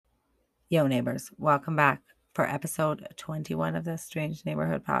Yo, neighbors, welcome back for episode 21 of the Strange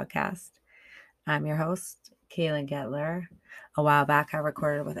Neighborhood podcast. I'm your host, Kaylin Getler. A while back, I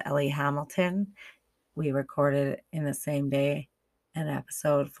recorded with Elly Hamilton. We recorded in the same day an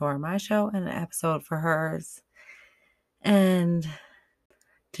episode for my show and an episode for hers. And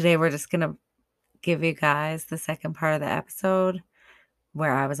today, we're just going to give you guys the second part of the episode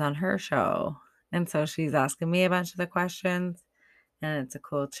where I was on her show. And so she's asking me a bunch of the questions. And it's a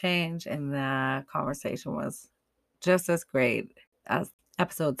cool change, and the conversation was just as great as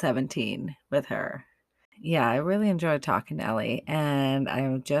episode 17 with her. Yeah, I really enjoyed talking to Elly, and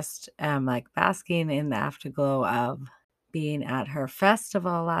I just am like basking in the afterglow of being at her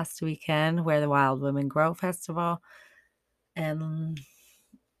festival last weekend, where the Wild Women Grow Festival, and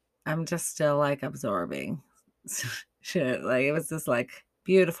I'm just still like absorbing shit. Like it was just like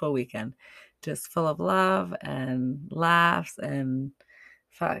beautiful weekend, just full of love and laughs and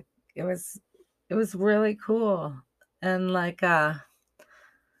fuck. It was really cool. And like I've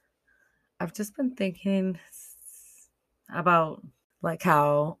just been thinking about like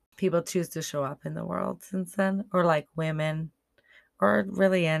how people choose to show up in the world since then, or like women, or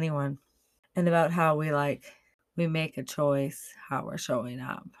really anyone, and about how we make a choice how we're showing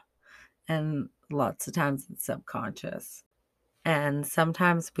up. And lots of times it's subconscious. And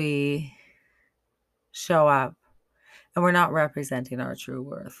sometimes we show up and we're not representing our true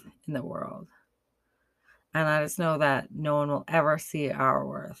worth in the world. And I just know that no one will ever see our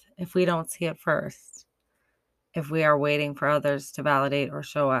worth if we don't see it first. If we are waiting for others to validate or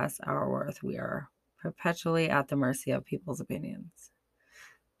show us our worth, we are perpetually at the mercy of people's opinions.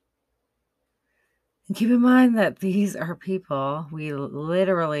 And keep in mind that these are people we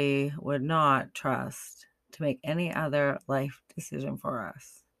literally would not trust to make any other life decision for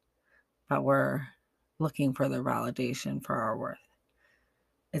us. But we're looking for their validation for our worth.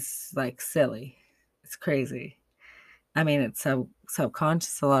 It's like silly. It's crazy. I mean, it's so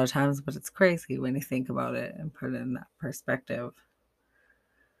subconscious a lot of times, but it's crazy when you think about it and put it in that perspective.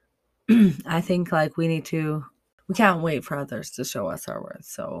 I think like we can't wait for others to show us our worth.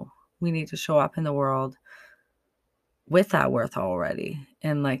 So we need to show up in the world with that worth already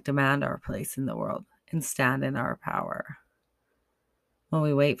and like demand our place in the world and stand in our power. When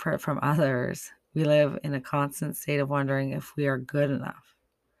we wait for it from others, we live in a constant state of wondering if we are good enough.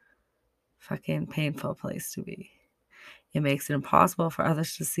 Fucking painful place to be. It makes it impossible for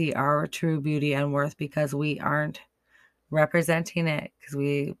others to see our true beauty and worth because we aren't representing it, because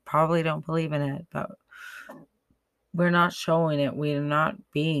we probably don't believe in it, but we're not showing it. We're not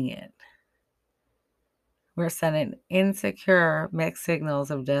being it. We're sending insecure mixed signals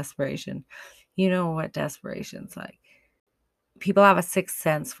of desperation. You know what desperation's like. People have a sixth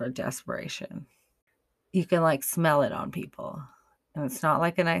sense for desperation. You can like smell it on people. And it's not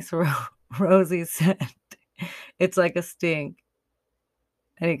like a nice rosy scent. It's like a stink.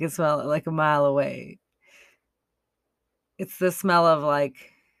 And you can smell it like a mile away. It's the smell of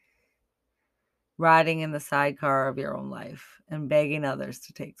like riding in the sidecar of your own life and begging others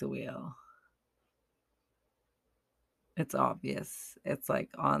to take the wheel. It's obvious. It's like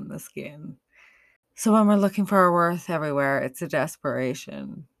on the skin. So when we're looking for our worth everywhere, it's a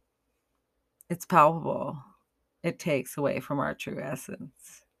desperation. It's palpable. It takes away from our true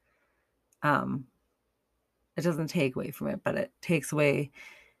essence. It doesn't take away from it, but it takes away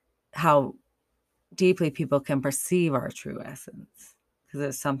how deeply people can perceive our true essence, because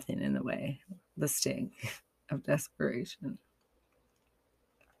there's something in the way, the stink of desperation.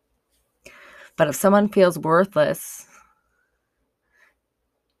 But if someone feels worthless,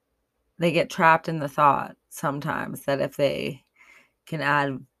 they get trapped in the thought sometimes that if they can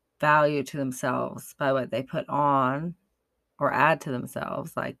add value to themselves by what they put on or add to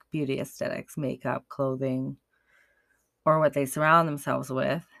themselves, like beauty aesthetics, makeup, clothing, or what they surround themselves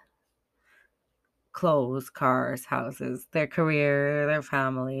with, clothes, cars, houses, their career, their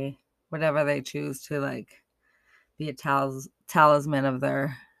family, whatever they choose to like be a talisman of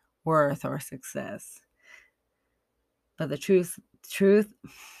their worth or success. But the truth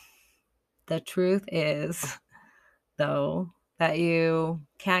is, though, that you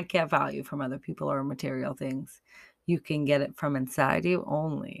can't get value from other people or material things. You can get it from inside you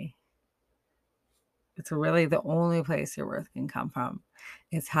only. It's really the only place your worth can come from.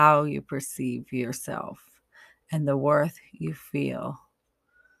 It's how you perceive yourself and the worth you feel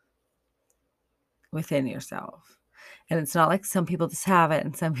within yourself. And it's not like some people just have it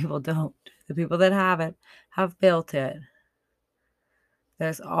and some people don't. The people that have it have built it.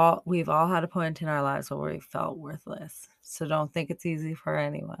 We've all had a point in our lives where we felt worthless. So don't think it's easy for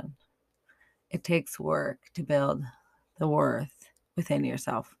anyone. It takes work to build the worth within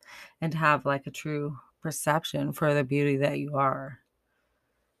yourself and to have like a true perception for the beauty that you are.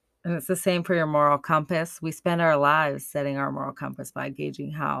 And it's the same for your moral compass. We spend our lives setting our moral compass by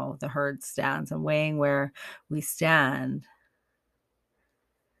gauging how the herd stands and weighing where we stand,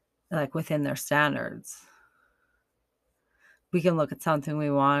 like within their standards. We can look at something we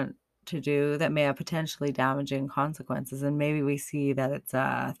want to do that may have potentially damaging consequences, and maybe we see that it's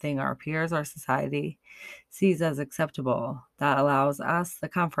a thing our peers or society sees as acceptable. That allows us the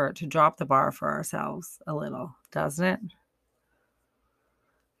comfort to drop the bar for ourselves a little, doesn't it?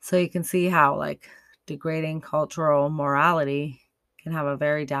 So you can see how like degrading cultural morality can have a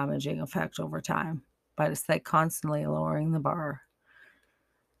very damaging effect over time by just like constantly lowering the bar.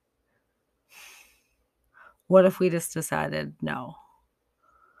 What if we just decided, no,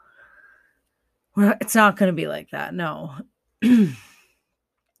 it's not going to be like that. No.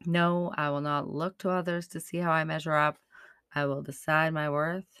 No, I will not look to others to see how I measure up. I will decide my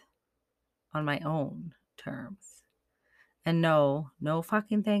worth on my own terms. And no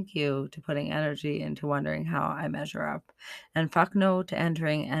fucking thank you to putting energy into wondering how I measure up. And fuck no to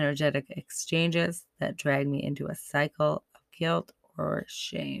entering energetic exchanges that drag me into a cycle of guilt or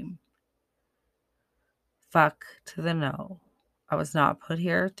shame. Fuck to the no. I was not put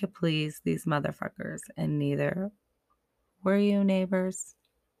here to please these motherfuckers, and neither were you, neighbors.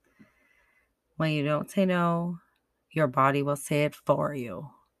 When you don't say no, your body will say it for you.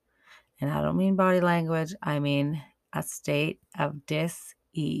 And I don't mean body language, I mean a state of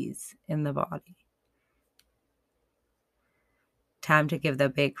dis-ease in the body. Time to give the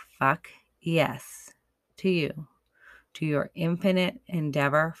big fuck yes to you, to your infinite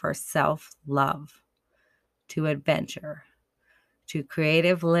endeavor for self-love, to adventure, to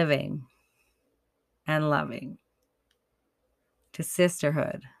creative living and loving, to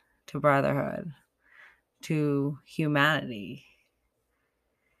sisterhood, to brotherhood, to humanity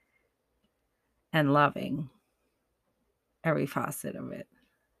and loving every facet of it.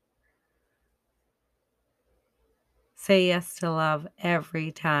 Say yes to love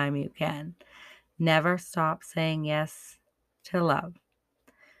every time you can. Never stop saying yes to love,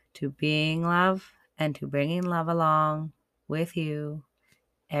 to being love, and to bringing love along with you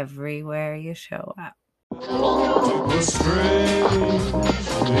everywhere you show up. A strange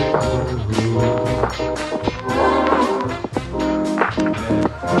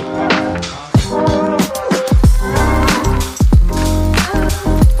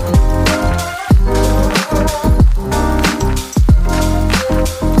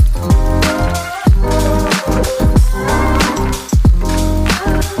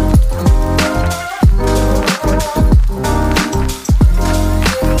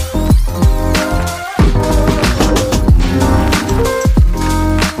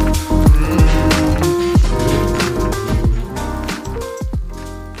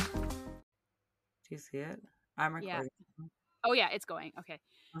Do you see it? I'm recording. Yeah. Oh yeah, it's going. Okay.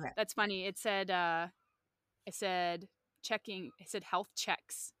 Okay. That's funny. It said checking. It said health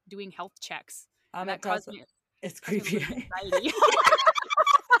checks, doing health checks. And that caused me. It's caused me a creepy. little anxiety.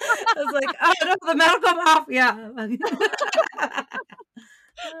 I was like, oh no, the medical off. Yeah.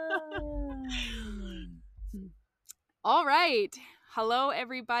 All right. Hello,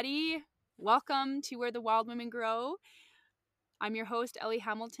 everybody. Welcome to Where the Wild Women Grow. I'm your host, Elly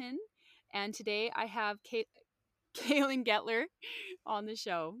Hamilton, and today I have Kaylin Gettler on the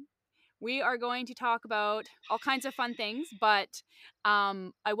show. We are going to talk about all kinds of fun things, but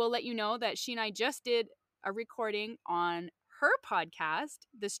I will let you know that she and I just did a recording on her podcast,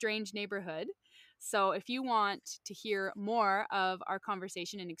 The Strange Neighborhood. So if you want to hear more of our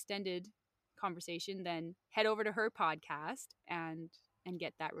conversation, an extended conversation, then head over to her podcast and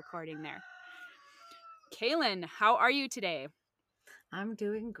get that recording there. Kaylin, how are you today? I'm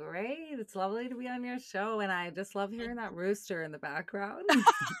doing great. It's lovely to be on your show, and I just love hearing that rooster in the background.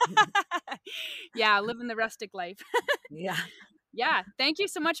 Yeah, living the rustic life. Yeah. Yeah, thank you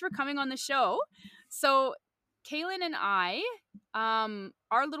so much for coming on the show. So, Kaylin and I,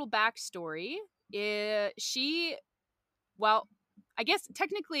 our little backstory is well, I guess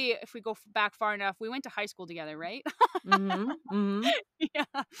technically, if we go back far enough, we went to high school together, right? Mm-hmm. Mm-hmm. Yeah.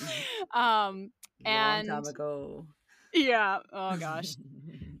 Long And time ago. yeah. Oh gosh,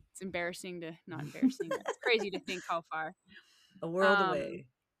 it's embarrassing to not embarrassing. It's crazy to think how far. A world away.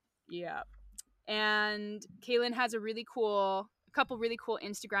 Yeah. And Kaylin has a couple really cool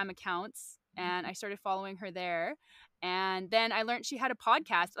Instagram accounts, and I started following her there. And then I learned she had a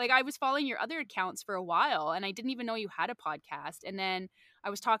podcast. Like, I was following your other accounts for a while, and I didn't even know you had a podcast. And then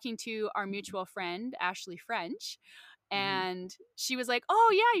I was talking to our mutual friend, Ashley French, and she was like,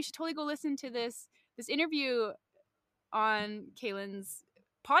 "Oh yeah, you should totally go listen to this interview on Kaylin's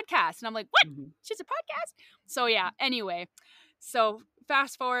podcast. And I'm like, what? Mhm. She's a podcast? So yeah, anyway. So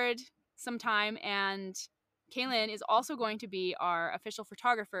fast forward some time, and Kaylin is also going to be our official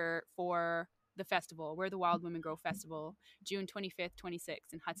photographer for the festival, Where the Wild Women Grow Festival, June 25th,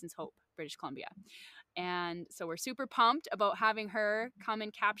 26th in Hudson's Hope, British Columbia. And so we're super pumped about having her come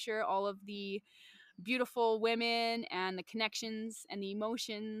and capture all of the beautiful women and the connections and the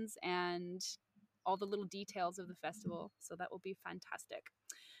emotions and all the little details of the festival. So that will be fantastic.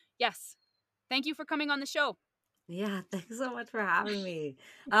 Yes. Thank you for coming on the show. Yeah, thanks so much for having me.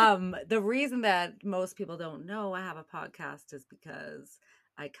 The reason that most people don't know I have a podcast is because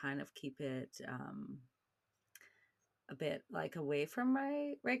I kind of keep it a bit like away from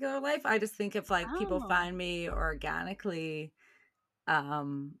my regular life. I just think if like people Oh. find me organically,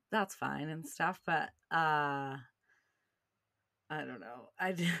 that's fine and stuff, but I don't know.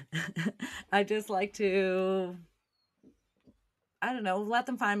 I just like to, I don't know, let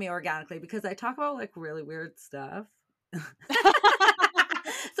them find me organically because I talk about like really weird stuff.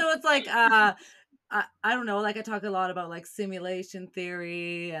 So it's like I don't know, like I talk a lot about like simulation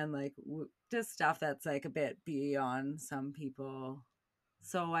theory and like just stuff that's like a bit beyond some people.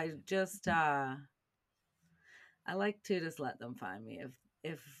 So I just I like to just let them find me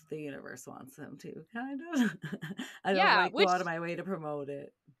if the universe wants them to, kind of. I don't Yeah, like go which out of my way to promote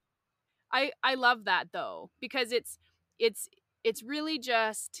it. I love that though, because it's it's really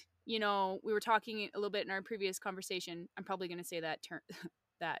just, you know, we were talking a little bit in our previous conversation. I'm probably going to say that term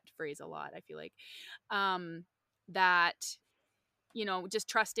that phrase a lot, I feel like. Um that, you know, just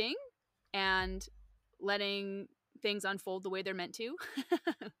trusting and letting things unfold the way they're meant to,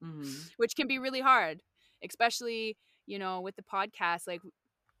 Hmm. which can be really hard, especially, you know, with the podcast. Like,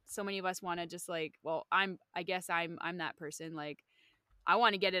 so many of us want to just like, well, I guess I'm that person. Like, I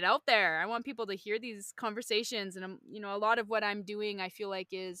want to get it out there. I want people to hear these conversations. And I'm, you know, a lot of what I'm doing, I feel like,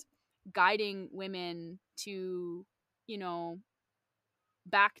 is guiding women to, you know,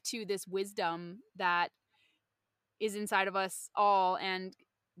 back to this wisdom that is inside of us all and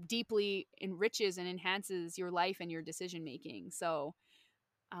deeply enriches and enhances your life and your decision making. So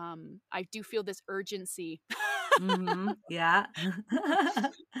I do feel this urgency. Hmm. Yeah.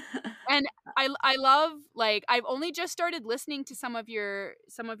 And I love, like, I've only just started listening to some of your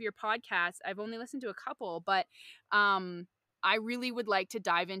podcasts. I've only listened to a couple, but I really would like to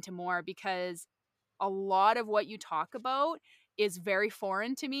dive into more because a lot of what you talk about is very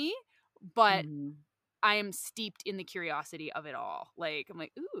foreign to me, but Hmm. I am steeped in the curiosity of it all. Like, I'm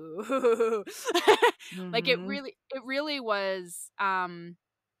like, ooh. Like, Hmm. it really was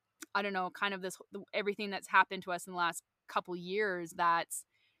I don't know, kind of this everything that's happened to us in the last couple years that's,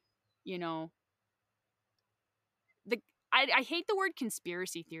 you know, the I hate the word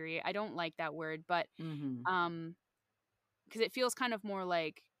conspiracy theory. I don't like that word, but Hmm. um because it feels kind of more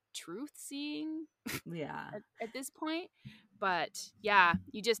like truth seeing Yeah. at this point. But yeah,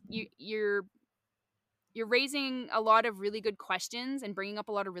 you're raising a lot of really good questions and bringing up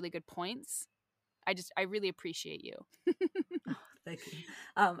a lot of really good points. I really appreciate you. Oh, thank you.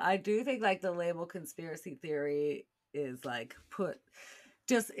 I do think like the label conspiracy theory is like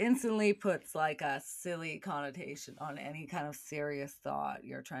just instantly puts like a silly connotation on any kind of serious thought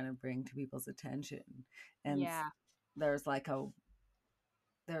you're trying to bring to people's attention. And Yeah. there's like a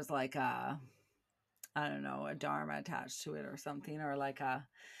there's like a I don't know, a dharma attached to it or something, or like a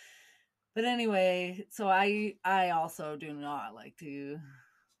but anyway, so I also do not like to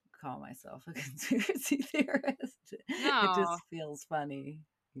call myself a conspiracy theorist. It No. just feels funny.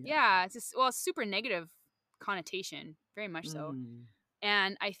 Yeah. Yeah, it's just, well, it's super negative connotation, very much so. Mm-hmm.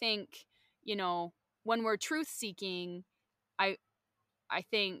 And I think, you know, when we're truth seeking, I I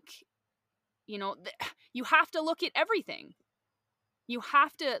think, you know, you have to look at everything. You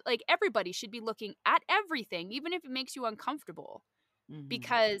have to, like, everybody should be looking at everything, even if it makes you uncomfortable, Mm-hmm.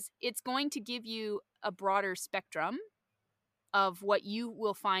 because it's going to give you a broader spectrum of what you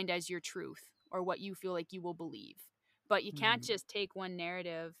will find as your truth or what you feel like you will believe. But you can't Mm-hmm. just take one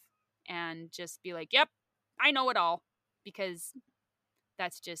narrative and just be like, yep, I know it all, because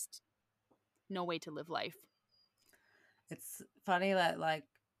that's just no way to live life. It's funny that like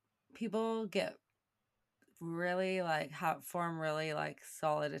people get really like form really like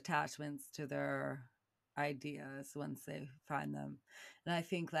solid attachments to their ideas once they find them. And I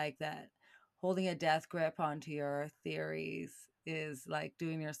think like that holding a death grip onto your theories is like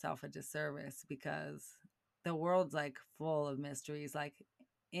doing yourself a disservice because the world's like full of mysteries, like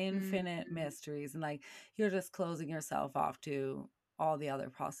Mm. infinite mysteries, and like you're just closing yourself off to all the other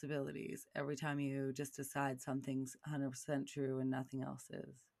possibilities every time you just decide something's 100% true and nothing else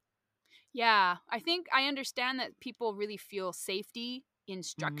is. Yeah, I think I understand that people really feel safety in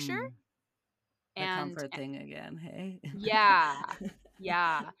structure Mm-hmm. The and comfort thing again, hey? yeah.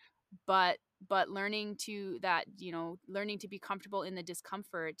 Yeah. But learning to that, learning to be comfortable in the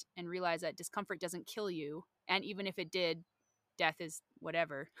discomfort and realize that discomfort doesn't kill you, and even if it did, death is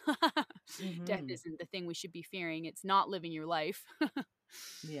whatever. Death Mm-hmm. isn't the thing we should be fearing. It's not living your life.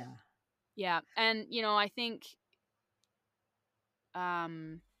 Yeah. Yeah, and I think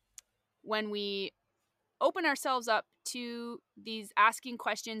um when we open ourselves up to these asking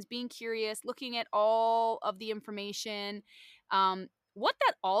questions, being curious, looking at all of the information. What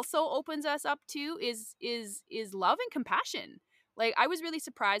that also opens us up to is love and compassion. Like I was really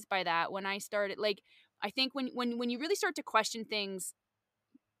surprised by that when I started. Like I think when you really start to question things,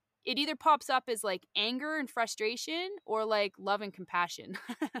 it either pops up as like anger and frustration or like love and compassion.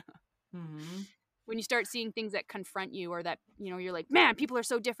 Mm-hmm. When you start seeing things that confront you or that you're like, man, people are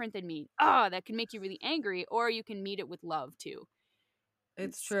so different than me, that can make you really angry, or you can meet it with love too.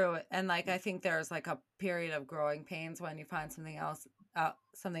 It's It's true. And like I think there's like a period of growing pains when you find something out,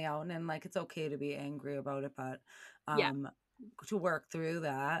 and like it's okay to be angry about it, but yeah, um to work through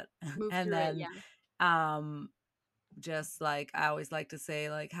that. move And through it. then Yeah. um just like I always like to say,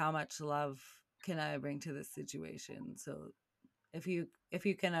 like, how much love can I bring to this situation? So if you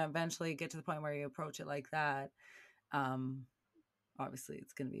can eventually get to the point where you approach it like that, um obviously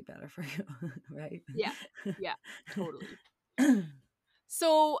it's going to be better for you, right? Yeah. Yeah, totally.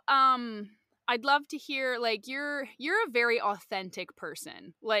 So I'd love to hear, like, you're a very authentic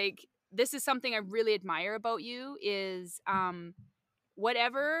person. Like this is something I really admire about you is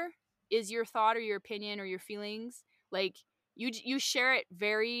whatever is your thought or your opinion or your feelings, like you share it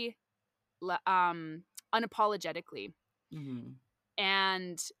very unapologetically. Hmm.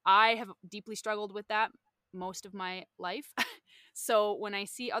 And I have deeply struggled with that most of my life. So when I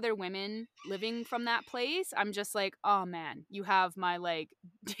see other women living from that place, I'm just like, oh man, you have my like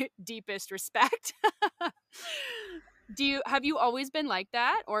deepest respect. Have you always been like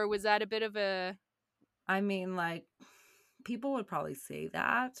that, or was that a bit of a I mean, like, people would probably say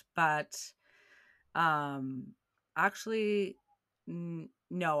that, but um actually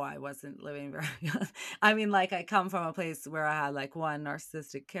no, I wasn't living very I mean, like, I come from a place where I had like one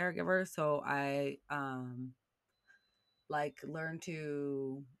narcissistic caregiver, so I like learn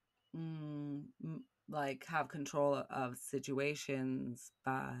to like have control of situations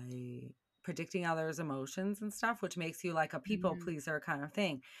by predicting others' emotions and stuff, which makes you like a people mm, pleaser kind of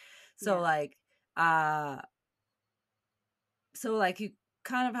thing. So yeah. like uh you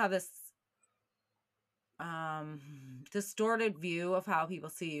kind of have this distorted view of how people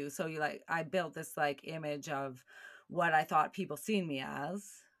see you. So you like I built this like image of what I thought people seen me as,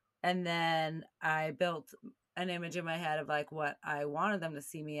 and then I built an image in my head of like what I wanted them to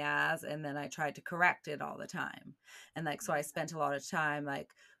see me as, and then I tried to correct it all the time. And like so I spent a lot of time like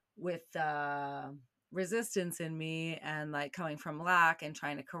with resistance in me and like coming from lack and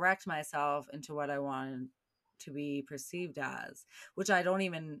trying to correct myself into what I wanted to be perceived as, which I don't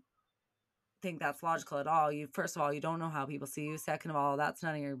even think that's logical at all. You first of all, you don't know how people see you. Second of all, that's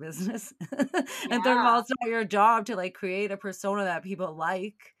none of your business. And third of all, Yeah. it's not your job to like create a persona that people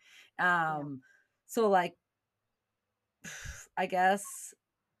like. Yeah. So like I guess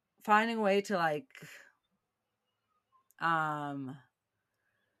finding a way to like um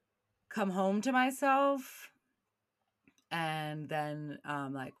come home to myself and then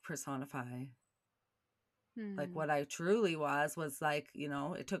like personify like Hmm. what I truly was like,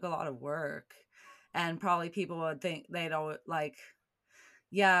 it took a lot of work. And probably people would think they'd always like,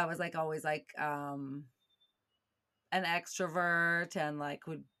 yeah, I was like always like an extrovert and like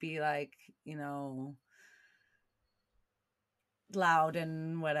would be like, you know, loud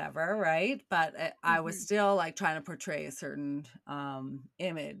and whatever, right? But I was Hmm. still like trying to portray a certain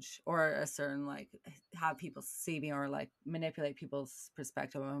image or a certain like have people see me or like manipulate people's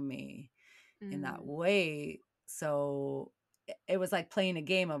perspective of me in that Mm. way. So it was like playing a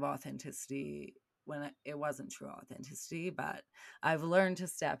game of authenticity when it wasn't true authenticity. But I've learned to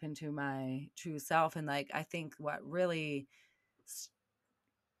step into my true self, and like I think what really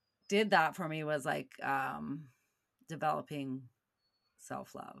did that for me was like developing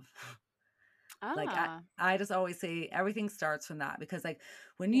self-love. Like Ah. I just always say everything starts from that, because like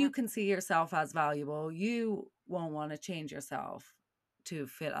when Yeah. you can see yourself as valuable, you won't want to change yourself to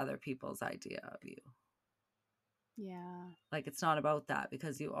fit other people's idea of you. Yeah. Like it's not about that,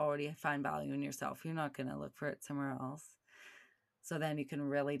 because you already find value in yourself. You're not going to look for it somewhere else. So then you can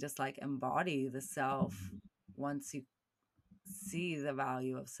really just like embody the self once you see the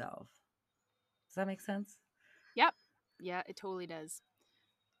value of self. Does that make sense? Yep. Yeah, it totally does.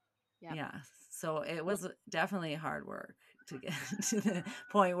 Yeah. Yeah. So it was definitely hard work to get to the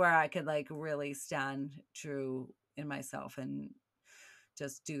point where I could like really stand true in myself and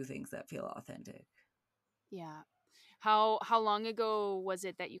just do things that feel authentic. Yeah. How long ago was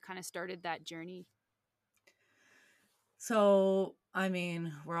it that you kind of started that journey? So, I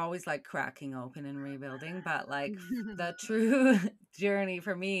mean, we're always like cracking open and rebuilding, but like the true journey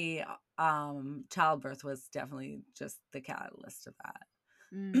for me, childbirth was definitely just the catalyst of that.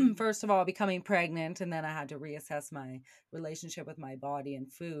 Mm, First of all, becoming pregnant, and then I had to reassess my relationship with my body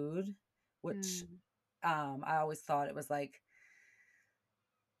and food, which mm, I always thought it was like,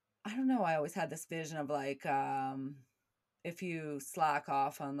 I don't know, I always had this vision of like, if you slack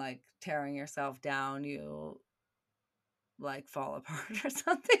off on like tearing yourself down, you'll like fall apart or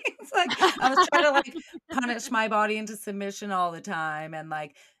something. It's like I was trying to like punish my body into submission all the time and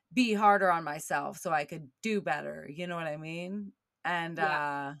like be harder on myself so I could do better. You know what I mean? And yeah.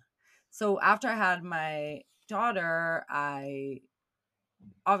 so after I had my daughter, I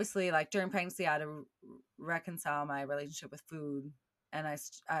obviously like during pregnancy I had to reconcile my relationship with food, and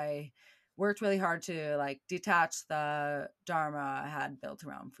I worked really hard to like detach the dharma I had built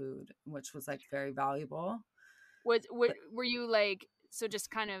around food, which was like very valuable. Were you like, so just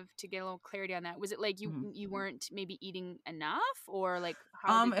kind of to get a little clarity on that, was it like Mhm. you weren't maybe eating enough, or like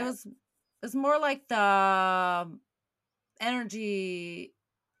how did It that? was more like the energy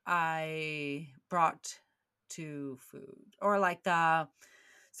I brought to food, or like the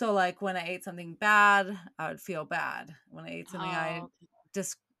so like when I ate something bad, I would feel bad. When I ate something Oh, I okay.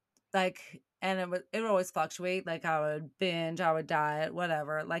 just like, and it would always fluctuate. Like I would binge, I would diet,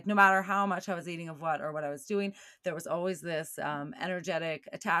 whatever. Like no matter how much I was eating of what or what I was doing, there was always this energetic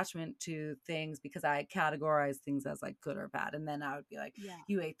attachment to things because I categorized things as like good or bad, and then I would be like, Yeah.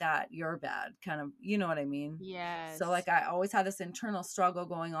 "You ate that, you're bad," kind of. You know what I mean? So like Yes. I always had this internal struggle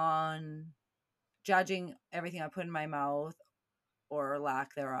going on, judging everything I put in my mouth or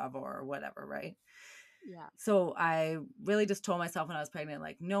lack thereof or whatever, right? Yeah. So I really just told myself when I was pregnant,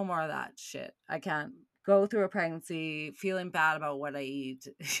 like, no more of that shit. I can't go through a pregnancy feeling bad about what I eat.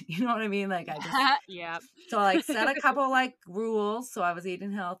 You know what I mean? Like I just Yeah. so I like set a couple like rules. So I was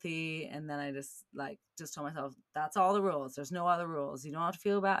eating healthy, and then I just told myself that's all the rules. There's no other rules. You don't have to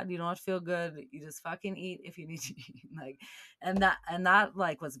feel bad. You don't have to feel good. You just fucking eat if you need to eat. Like, and that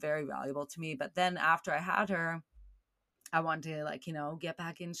like was very valuable to me. But then after I had her, I wanted to like, get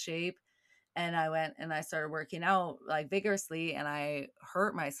back in shape. And I went and I started working out like vigorously, and I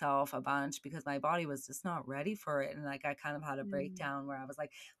hurt myself a bunch because my body was just not ready for it. And like I kind of had a Mm, breakdown where I was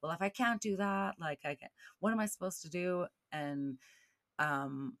like, well, if I can't do that, like what am I supposed to do? And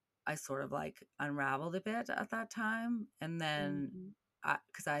I sort of like unraveled a bit at that time. And then mhm,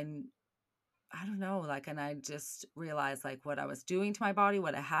 because I don't know, like, and I just realized like what I was doing to my body,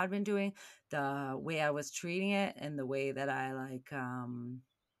 what I had been doing, the way I was treating it, and the way that I like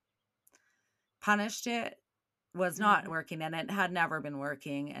punished it was not mhm, working, and it had never been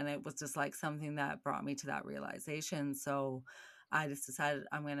working, and it was just like something that brought me to that realization. So I just decided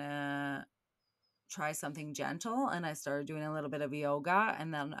I'm gonna try something gentle, and I started doing a little bit of yoga,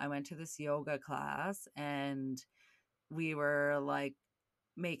 and then I went to this yoga class, and we were like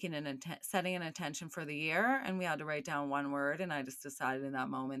making setting an intention for the year, and we had to write down one word, and I just decided in that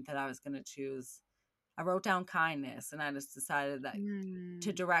moment that I was going to choose. I wrote down kindness, and I just decided that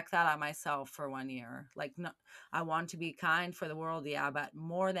to mm, direct that on myself for 1 year. Like, no, I want to be kind for the world, yeah, but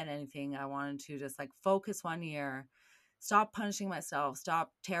more than anything, I wanted to just like focus 1 year, stop punishing myself,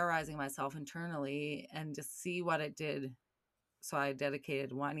 stop terrorizing myself internally, and just see what it did. So I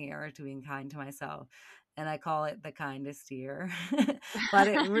dedicated 1 year to being kind to myself, and I call it the kindest year. But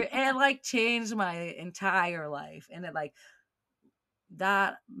it like changed my entire life, and it like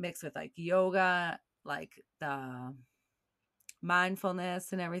that mixed with like yoga, like the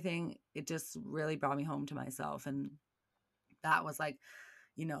mindfulness and everything, it just really brought me home to myself. And that was like,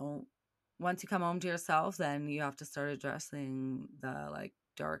 you know, once you come home to yourself, then you have to start addressing the like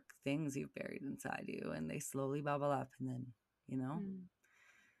dark things you've buried inside you, and they slowly bubble up. And then, you know, mm.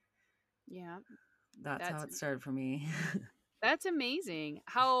 Yeah, that's how that's it started for me. that's amazing.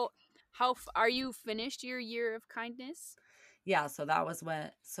 Are you finished your year of kindness? Yeah, so that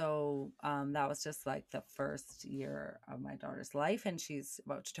was just like the first year of my daughter's life, and she's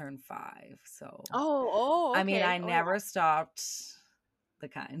about to turn 5. So Oh, I mean, okay. I Oh, yeah. never stopped the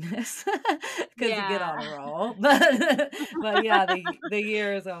kindness because you get Yeah. on a roll. But yeah, the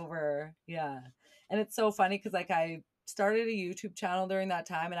year is over. Yeah. And it's so funny because like I started a YouTube channel during that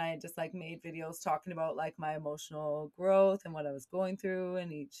time, and I had just like made videos talking about like my emotional growth and what I was going through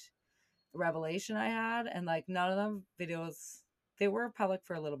and each revelation I had, and like none of them videos they were public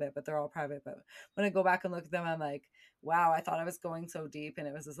for a little bit, but they're all private. But when I go back and look at them, I'm like, wow, I thought I was going so deep, and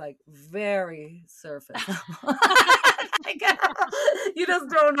it was just like very surface level. Like, you just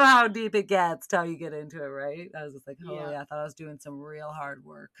don't know how deep it gets till you get into it, right? I was just like, holy, Yeah. I thought I was doing some real hard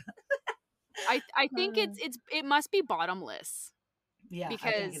work. I think it must be bottomless Yeah,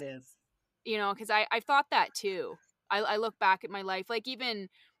 I think it because, is. because I thought that too. I look back at my life, like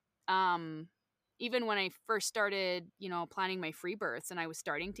um even when I first started, planning my free births, and I was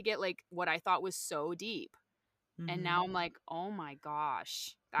starting to get like what I thought was so deep. And Mm-hmm. now I'm like, oh my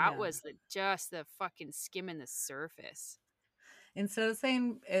gosh, that Yeah. was just the fucking skimming the surface. Instead of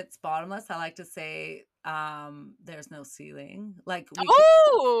saying it's bottomless, I like to say there's no ceiling. Like we could,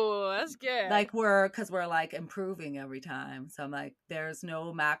 Oh, that's good. like because we're like improving every time. So I'm like, there's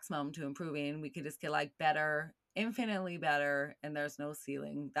no maximum to improving. We could just get like better, infinitely better, and there's no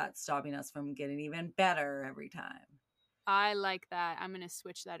ceiling that's stopping us from getting even better every time. I like that. I'm gonna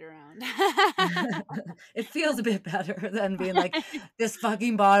switch that around. It feels a bit better than being like this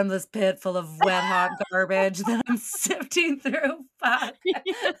fucking bottomless pit full of wet hot garbage that I'm sifting through. Fuck.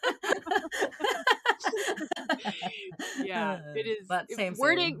 Yeah, it is. But same,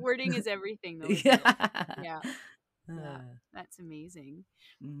 Wording is everything, though, isn't it? yeah. Yeah, yeah, that's amazing.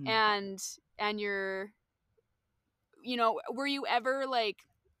 Mhm. And were you ever like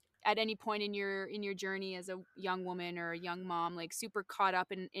at any point in your journey as a young woman or a young mom, like super caught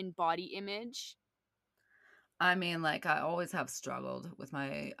up in body image? I mean, like I always have struggled with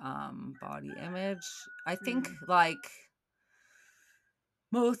my body image. I think Mm, like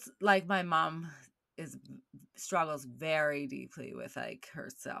most like my mom is struggles very deeply with like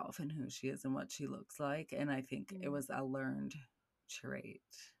herself and who she is and what she looks like, and I think it mm, was a learned trait,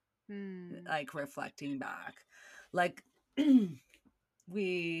 mm, like reflecting back, like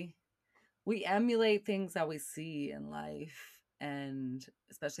we we emulate things that we see in life, and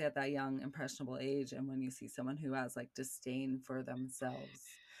especially at that young impressionable age, and when you see someone who has like disdain for themselves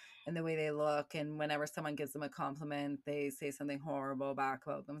and the way they look, and whenever someone gives them a compliment they say something horrible back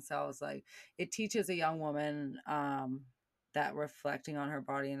about themselves, like it teaches a young woman that reflecting on her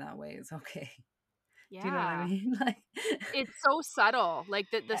body in that way is okay. Do you know what I yeah. mean? Like It's so subtle, like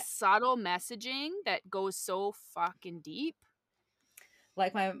the subtle messaging that goes so fucking deep.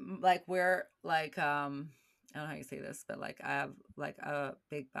 like my like we're like I don't know how you say this, but like I have like a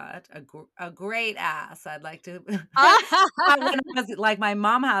big butt, a great ass. I'd like to. When I was like, my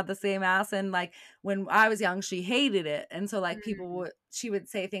mom had the same ass, and like when I was young, she hated it, and so like Mm. she would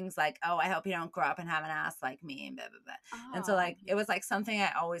say things like, "Oh, I hope you don't grow up and have an ass like me," and blah blah blah. And so Oh, like it was like something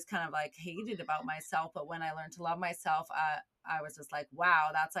I always kind of like hated about myself, but when I learned to love myself, I was just like, wow,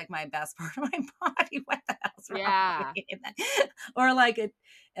 that's like my best part of my body. What the hell's wrong with yeah. me? Or like it,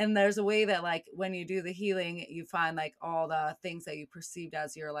 and there's a way that like when you do the healing you find like all the things that you perceived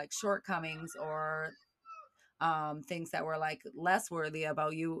as your like shortcomings or things that were like less worthy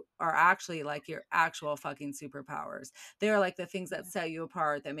about you are actually like your actual fucking superpowers. They're like the things that Yeah. set you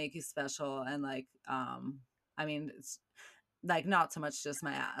apart, that make you special, and like I mean it's like not so much just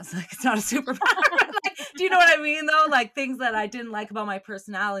my ass, like it's not a superpower. Like, do you know what I mean though? Like things that I didn't like about my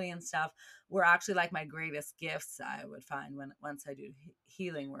personality and stuff were actually like my greatest gifts, I would find when once I do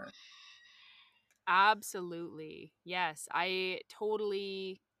healing work. Absolutely. Yes, I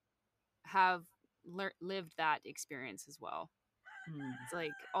totally have lived that experience as well. Mm. It's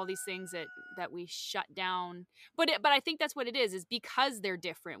like all these things that we shut down, but I think that's what it is because they're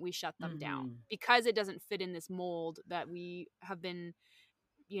different, we shut them down Mm-hmm. because it doesn't fit in this mold that we have been,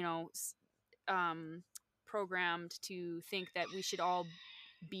 you know, um, programmed to think that we should all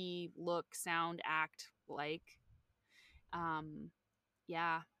be, look, sound, act like. Um,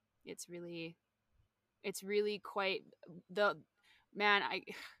 yeah, it's really, it's really quite the man.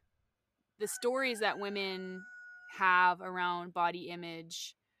 The stories that women have around body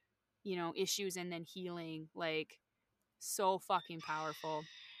image, issues and then healing, like so fucking powerful.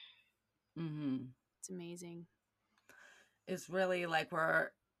 Mm-hmm. It's amazing. It's really like we're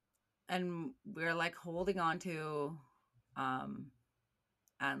like holding on to um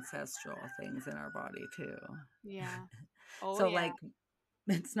ancestral things in our body too. Yeah. Oh So yeah. like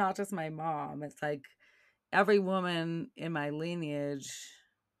it's not just my mom, it's like every woman in my lineage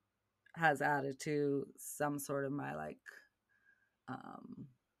has added to some sort of my like um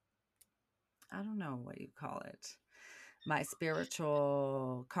I don't know what you call it, my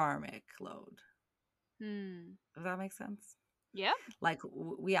spiritual karmic load. Hmm. Does that make sense? Yeah. Like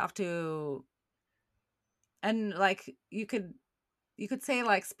we have to, and like you could say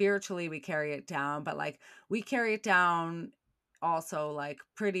like spiritually we carry it down, but like we carry it down also like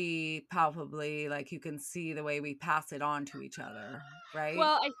pretty palpably, like you can see the way we pass it on to each other, right?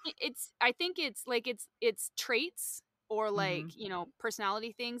 Well, I think it's like it's traits or like, Mhm. you know,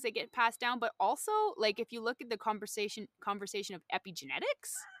 personality things that get passed down, but also like if you look at the conversation of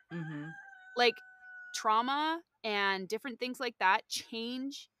epigenetics, Mhm. like trauma and different things like that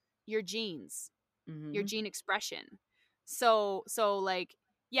change your genes, your Mhm. gene expression. So like,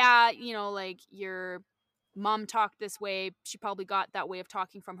 yeah, you know, like your mom talked this way, she probably got that way of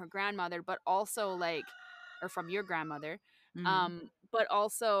talking from her grandmother, but also like, or from your grandmother. Mhm. But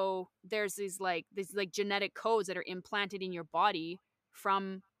also there's these like genetic codes that are implanted in your body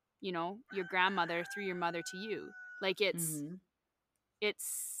from, you know, your grandmother through your mother to you. Like Mhm.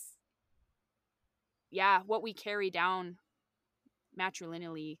 it's yeah, what we carry down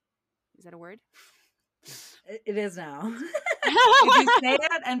matrilineally. Is that a word? It is now. If you say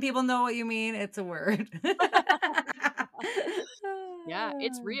it and people know what you mean, it's a word. Yeah,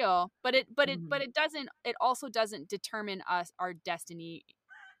 it's real, but Mhm. it also doesn't determine us our destiny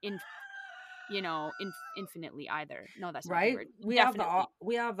in, you know, infinitely either. No, that's not the Right? word. Definitely.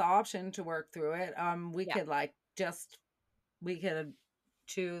 We have the option to work through it. We Yeah. could like just we could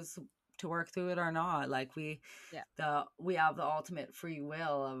choose to work through it or not. Like Yeah. we have the ultimate free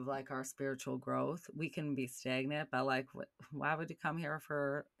will of like our spiritual growth. We can be stagnant, but like why would you come here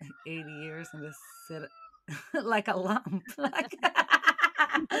for 80 years and just sit like a lump? Like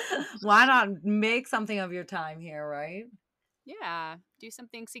why not make something of your time here, right? Yeah, do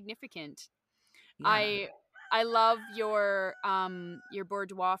something significant. Yeah. I I love your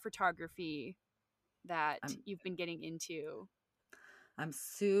boudoir photography that I'm you've been getting into. I'm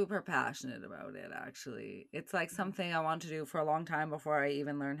super passionate about it actually. It's like Mhm. something I want to do for a long time before I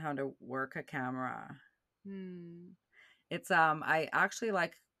even learn how to work a camera. Hmm. It's I actually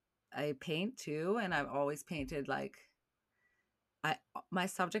like I paint too, and I've always painted like I my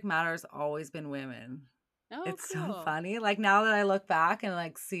subject matter has always been women. Oh, It's so cool. funny. Like now that I look back and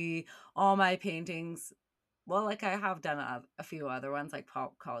like see all my paintings, well, like I have done a few other ones like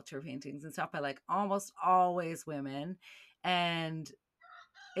pop culture paintings and stuff, but like almost always women. And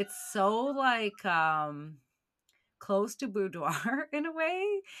it's so like close to boudoir in a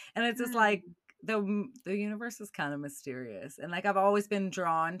way, and it's just like Hmm. the universe is kind of mysterious, and like I've always been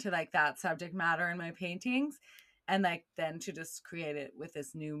drawn to like that subject matter in my paintings, and like then to just create it with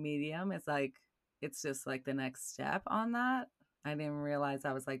this new medium is like it's just like the next step on that. I didn't realize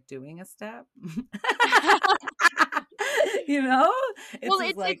I was like doing a step. You know, it's Well, just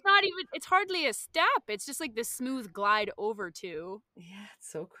it's like not even, it's hardly a step. It's just like this smooth glide over to. yeah, it's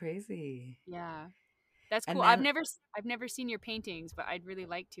so crazy. Yeah. That's cool. And then I've never seen your paintings, but I'd really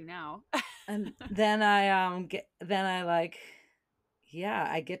like to now. then I like yeah,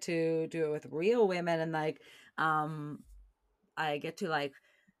 I get to do it with real women and like um I get to like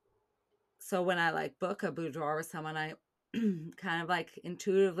so when I like book a boudoir with someone I kind of like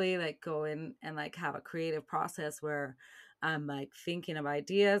intuitively like go in and like have a creative process where I'm like thinking of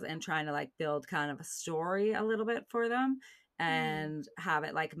ideas and trying to like build kind of a story a little bit for them Hmm. and have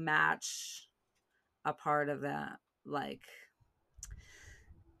it like match a part of that like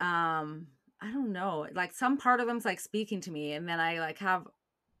um I don't know like some part of them's like speaking to me and then I like have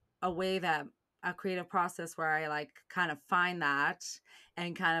a way that a creative process where I like kind of find that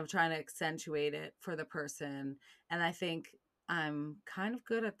and kind of trying to accentuate it for the person. And I think I'm kind of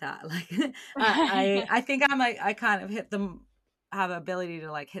good at that. Like I think I'm like I kind of hit the have ability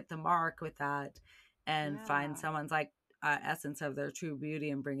to like hit the mark with that and find Yeah. someone's like essence of their true beauty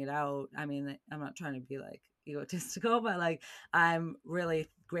and bring it out. I mean, I'm not trying to be like egotistical, but like I'm really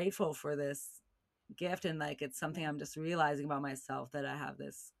grateful for this gift and like it's something Yeah. I'm just realizing about myself that I have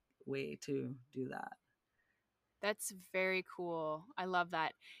this way to do that. That's very cool. I love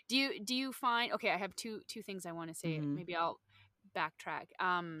that. Do you find, okay, I have two things I want to say. Hmm. Maybe I'll backtrack.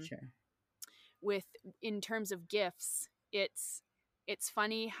 Sure. With in terms of gifts, it's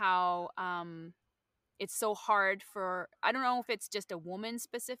funny how it's so hard for, I don't know if it's just a woman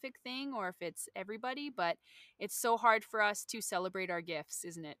specific thing or if it's everybody, but it's so hard for us to celebrate our gifts,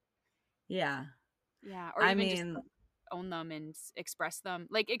 isn't it? Yeah. Yeah, or I even just mean, own them and express them.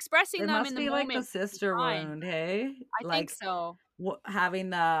 Like expressing it them in must the be like the moment is sister fine. wound, hey? I think Like so. having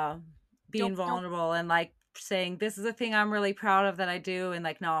the Don't. vulnerable and like saying this is a thing I'm really proud of that I do and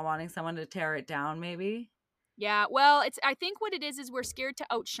like not wanting someone to tear it down maybe. Yeah, well, it's, I think what it is we're scared to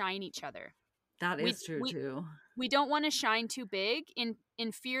outshine each other. That We is true we too. we don't want to shine too big in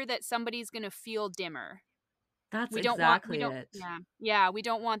fear that somebody's going to feel dimmer. That's We exactly don't, it. yeah. Yeah, we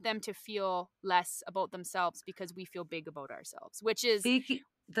don't want them to feel less about themselves because we feel big about ourselves, which is Speaking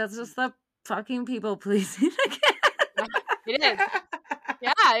that's just the fucking people pleasing again. It is.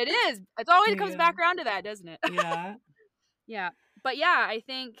 Yeah, it is. It always comes Yeah. back around to that, doesn't it? Yeah. Yeah. But yeah, I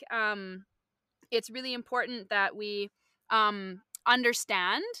think it's really important that we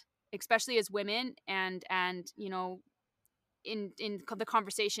understand, especially as women, and you know, in the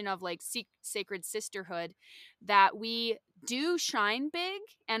conversation of like sacred sisterhood, that we do shine big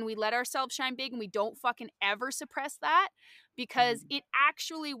and we let ourselves shine big and we don't fucking ever suppress that, because it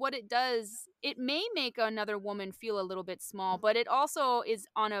actually, what it does, it may make another woman feel a little bit small, but it also is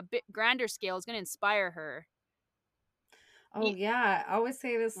on a bit grander scale, is going to inspire her. Oh yeah, I always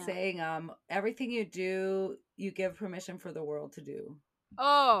say this Yeah. saying, everything you do, you give permission for the world to do.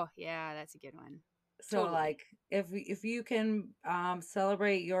 Oh yeah, that's a good one. So Totally. like if you can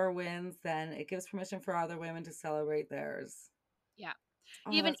celebrate your wins, then it gives permission for other women to celebrate theirs. Yeah.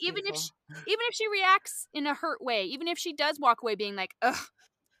 Oh, even that's even if beautiful. she, even if she reacts in a hurt way, even if she does walk away being like, ugh,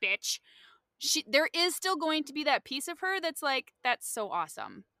 bitch, there is still going to be that piece of her that's like, that's so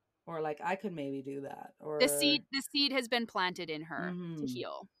awesome. Or like I could maybe do that. The Or seed the seed has been planted in her to mm-hmm.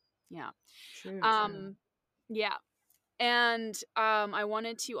 heal. Yeah. True, true. Um yeah. And I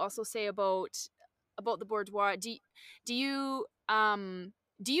wanted to also say about the bourgeois. Do you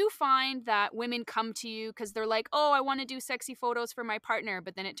do you find that women come to you because they're like, oh, I want to do sexy photos for my partner,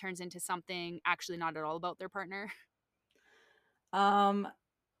 but then it turns into something actually not at all about their partner? Um,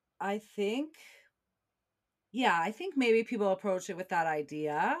 I think, yeah, I think maybe people approach it with that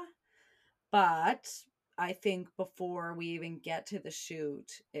idea, but I think before we even get to the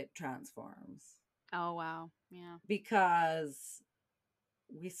shoot, it transforms Oh wow. Yeah. because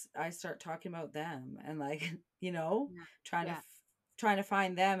I start talking about them and like, you know, Yeah. trying to Yeah. trying to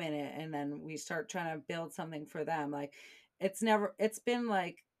find them in it, and then we start trying to build something for them. Like it's been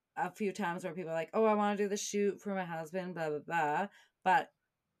like a few times where people are like, "Oh, I want to do the shoot for my husband, blah blah blah," but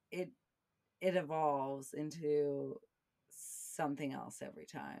it it evolves into something else every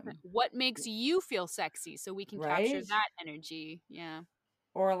time, What makes you feel sexy so we can capture right? that energy? Yeah.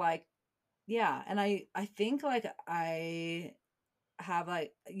 Or like, yeah, and I think like I have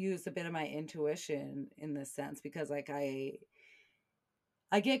like used a bit of my intuition in this sense because like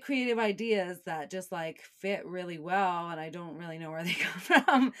I get creative ideas that just like fit really well, and I don't really know where they come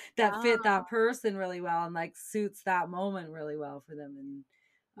from, that fit Ah, that person really well and like suits that moment really well for them. And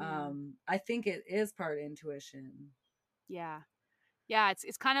yeah. I think it is part intuition. Yeah. Yeah,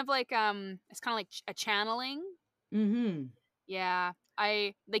 it's kind of like it's kind of like a channeling. Mm-hmm. Yeah.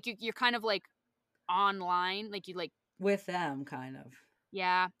 I like you're kind of like online, like you like, With them, kind of.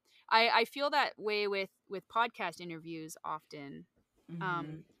 yeah. I feel that way with podcast interviews often. Mm-hmm.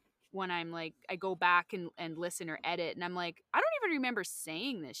 Um when I'm like, I go back and listen or edit and I'm like, I don't even remember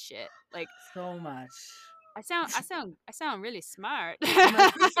saying this shit. Like So much. I sound really smart.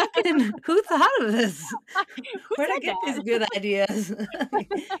 I'm like, who thought of this? Who Where'd I said get these that? good ideas?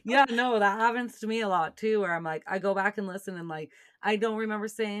 Yeah, no, that happens to me a lot too, where I'm like, I go back and listen and like, I don't remember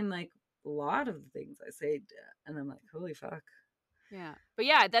saying like a lot of the things I say, and I'm like, holy fuck. Yeah. But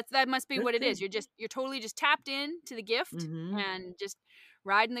yeah, that must be Good what it is. thing. You're totally just tapped in to the gift Mm-hmm. and just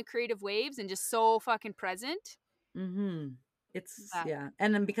riding the creative waves and just so fucking present Mm-hmm. It's that, yeah.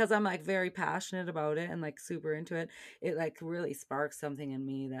 And then because I'm like very passionate about it and like super into it, it like really sparks something in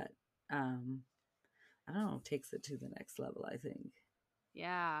me that um I don't know, takes it to the next level, I think.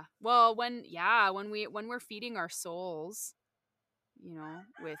 yeah. Well, when we're feeding our souls, you know,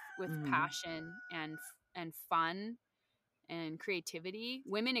 with Mm-hmm. passion and fun and creativity,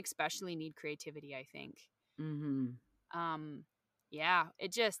 women especially need creativity, I think. Mm-hmm. Um yeah,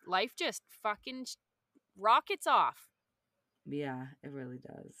 it just life just fucking rockets off. Yeah, it really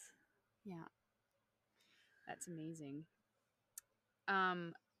does. Yeah, that's amazing.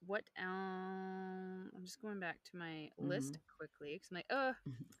 What I'm just going back to my Mm-hmm. list quickly because I'm like,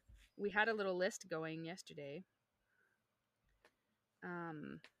 we had a little list going yesterday.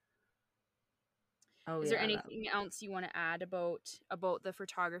 Um, Oh is there yeah, that anything else you want to add about the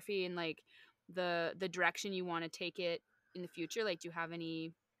photography and like the direction you want to take it in the future? Like, do you have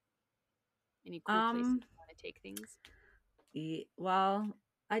any cool places um you want to take things? well,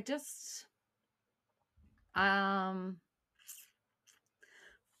 I just um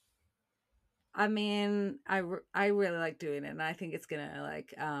I mean, I really like doing it, and I think it's gonna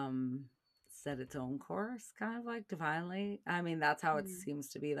like set its own course, kind of like divinely. I mean, that's how it Hmm. seems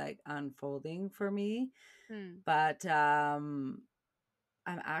to be like unfolding for me. Hmm. But I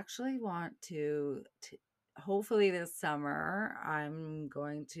actually want to hopefully this summer I'm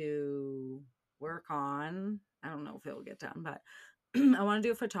going to work on. I don't know if it'll get done, but I want to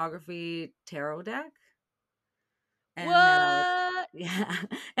do a photography tarot deck. And then I was What? yeah,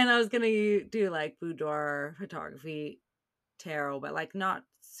 and I was gonna do like boudoir photography tarot, but like not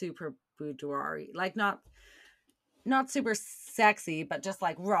super boudoir, like not super sexy, but just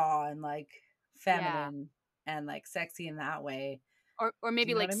like raw and like Yeah. feminine and like sexy in that way. Or Do maybe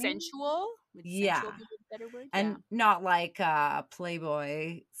you know what like I mean? sensual? Would sensual Yeah. be a better word? Yeah. And not like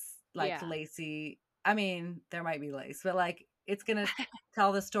Playboy, like Yeah. lacy. I mean, there might be lace, but like it's gonna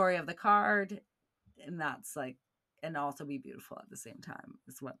tell the story of the card, and that's like, and also be beautiful at the same time.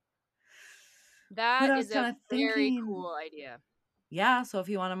 Is what That I was is a kind of very thinking. cool idea. Yeah, so if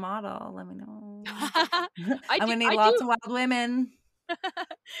you want a model, let me know. I I'm do gonna need I lots do. of wild women.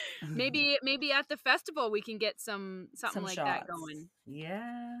 Maybe at the festival we can get something Some like that shots. going.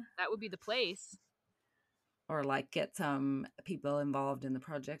 Yeah. That would be the place. Or like get some people involved in the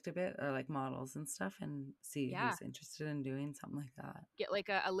project a bit, or like models and stuff, and see Yeah. who's interested in doing something like that. Get like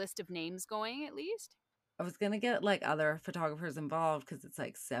a list of names going at least. I was gonna get like other photographers involved because it's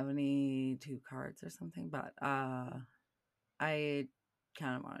like 72 cards or something, but I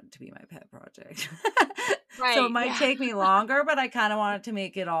kind of want it to be my pet project. So it Right. might Yeah. take me longer, but I kind of want it to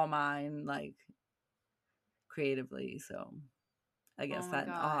make it all mine, like creatively. So I Oh guess my that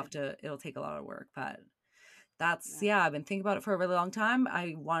I'll have god. to, it'll take a lot of work, but that's, Yeah. yeah, I've been thinking about it for a really long time.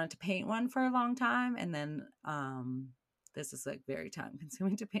 I wanted to paint one for a long time, and then this is like very time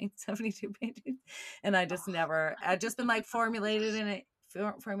consuming to paint 72 paintings, and I just Oh. never, I've just been like formulating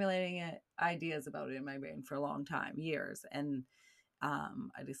it, ideas about it in my brain for a long time, years. And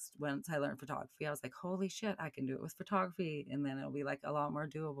I just, once I learned photography, I was like, holy shit, I can do it with photography, and then it'll be like a lot more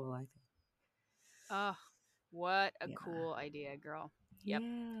doable, I think. Oh, what a Yeah. cool idea, girl. Yep.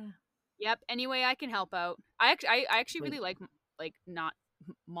 Yeah. Yep. Anyway, I can help out. I actually really Sweet. like not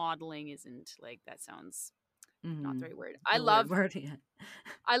modeling isn't like that sounds not the Mm-hmm. right word. The weird word. Yeah.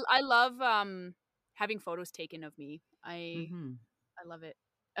 I love having photos taken of me. Mm-hmm. I love it.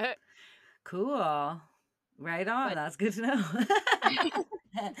 Cool. Right on. But That's good to know.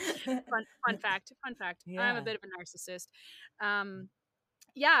 fun fact, fun fact. I'm a Yeah. bit of a narcissist. Um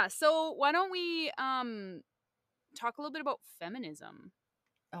yeah, so why don't we talk a little bit about feminism?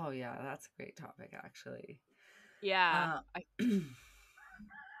 Oh, yeah. That's a great topic, actually. Yeah. Uh,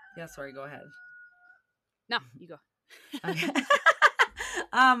 yeah. Sorry. Go ahead. No, you go. Okay.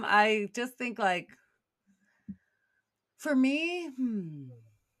 I just think like for me,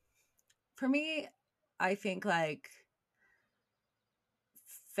 for me, I think like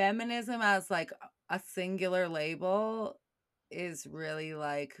feminism as like a singular label is really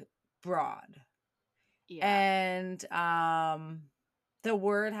like broad. Yeah. And the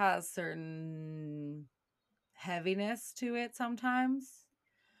word has certain heaviness to it sometimes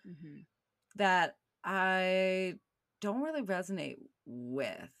Mhm. that I don't really resonate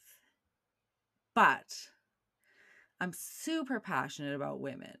with. But I'm super passionate about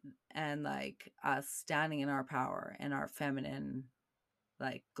women and like us standing in our power and our feminine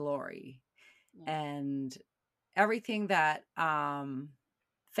like glory, Yeah. and everything that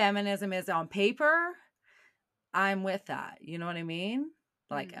feminism is on paper. I'm with that. You know what I mean?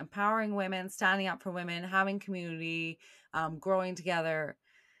 Like Mhm. empowering women, standing up for women, having community, growing together.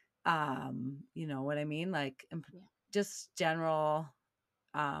 You know what I mean? Like Yeah. just general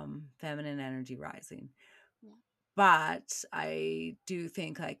feminine energy rising. Yeah. But I do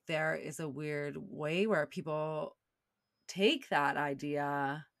think like there is a weird way where people take that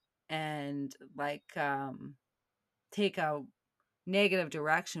idea and like take a negative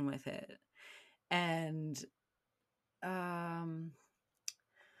direction with it. And um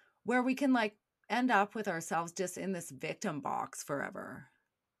where we can like end up with ourselves just in this victim box forever.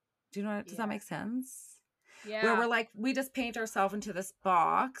 Do you know, does that Yeah. make sense? Where Yeah. we're like, we just paint ourselves into this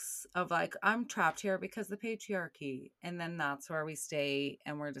box of like, I'm trapped here because of the patriarchy. And then that's where we stay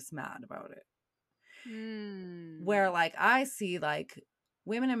and we're just mad about it. Where Mm. like I see like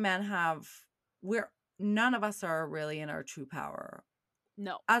women and men we're none of us are really in our true power.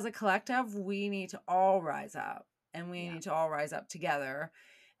 No. As a collective, we need to all rise up, and we Yeah. need to all rise up together.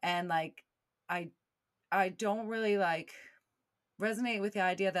 And like I I don't really like resonate with the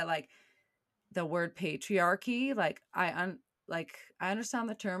idea that like the word patriarchy, like like I understand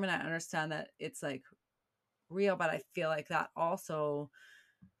the term and I understand that it's like real, but I feel like that also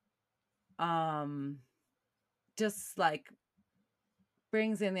um just like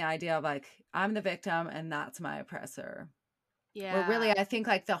brings in the idea of like I'm the victim and that's my oppressor. Where really Yeah. I think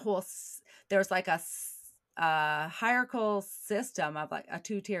like there's like a hierarchical system of like a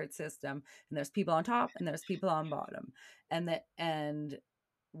two-tiered system, and there's people on top and there's people on bottom, and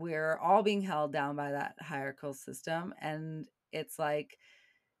we're all being held down by that hierarchical system. And it's like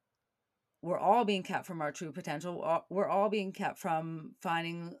we're all being kept from our true potential. We're all being kept from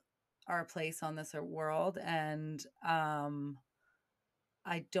finding our place on this world, and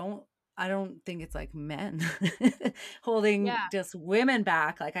I don't I don't think it's like men holding Yeah. just women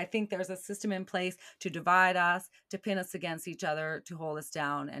back. Like I think there's a system in place to divide us, to pin us against each other, to hold us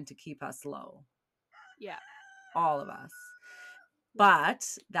down and to keep us low. Yeah. All of us. Yeah.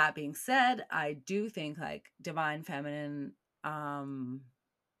 But that being said, I do think like divine feminine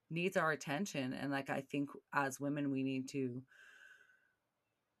needs our attention, and like I think as women we need to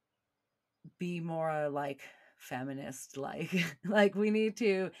be more like feminist, like like we need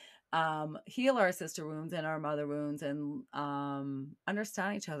to heal our sister wounds and our mother wounds, and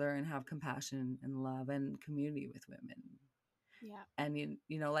understand each other and have compassion and love and community with women, Yeah. and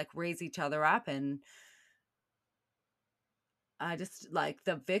you know, like raise each other up. And I just like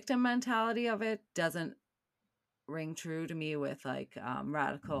the victim mentality of it doesn't ring true to me with like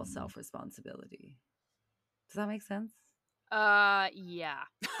radical self-responsibility. Does that make sense? Yeah.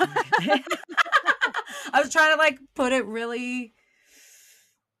 Okay. I was trying to like put it really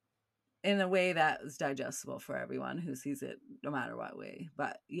in a way that is digestible for everyone who sees it no matter what way.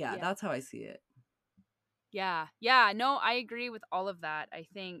 But yeah, Yeah. that's how I see it. Yeah. Yeah. No, I agree with all of that. I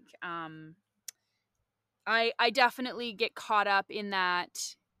think I definitely get caught up in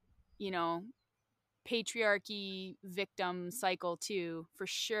that, you know, patriarchy victim cycle too, for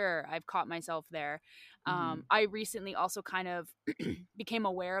sure. I've caught myself there. Mm-hmm. I recently also kind of became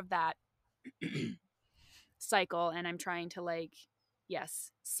aware of that cycle, and I'm trying to like,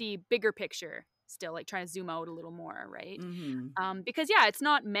 yes, see bigger picture still, like trying to zoom out a little more, right? Mm-hmm. Because yeah, it's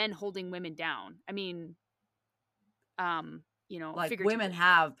not men holding women down. I mean, Like women figuratively.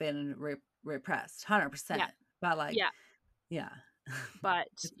 have been repressed Yeah. 100%, but like Yeah. yeah. But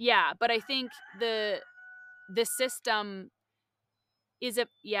yeah, but I think the system is a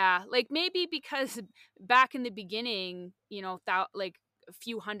yeah, like maybe because back in the beginning, like a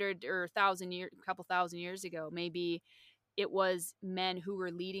few hundred or couple thousand years ago, maybe it was men who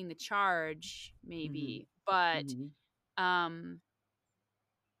were leading the charge, Mm-hmm. maybe. But Mm-hmm. um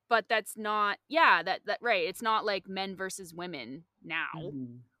but that's not, yeah, that right. It's not like men versus women now.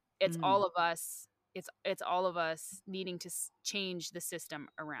 Mm-hmm. It's Mm-hmm. all of us. It's all of us needing to change the system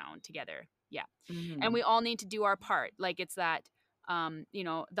around together. Yeah. And Mm-hmm. we all need to do our part. Like it's that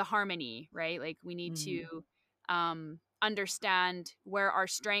the harmony, right? Like we need Mm-hmm. to understand where our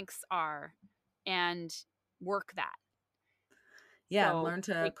strengths are and work that. Yeah, and So learn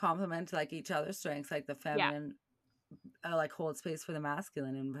to like complement like each other's strengths, like the yeah. feminine like hold space for the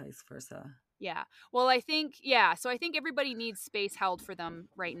masculine and vice versa. Yeah. Well, I think, yeah. So I think everybody needs space held for them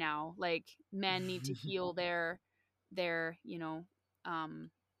right now. Like men need to heal their, um,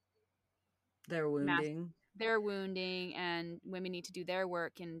 They're mass, wounding. their wounding, and women need to do their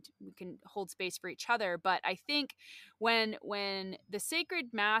work, and we can hold space for each other. But I think when the sacred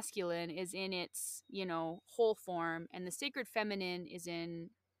masculine is in its, whole form, and the sacred feminine is in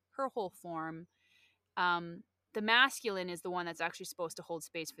her whole form, um, the masculine is the one that's actually supposed to hold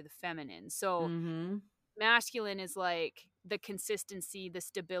space for the feminine. So Mm-hmm. masculine is like the consistency, the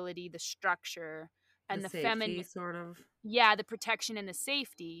stability, the structure, The and the safety feminine, sort of. yeah, the protection and the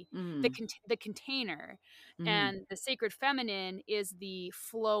safety, Mm-hmm. the container. Mm-hmm. And the sacred feminine is the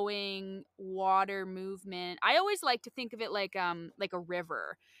flowing water movement. I always like to think of it like a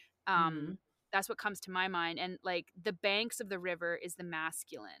river. Mm-hmm. Um that's what comes to my mind. And like the banks of the river is the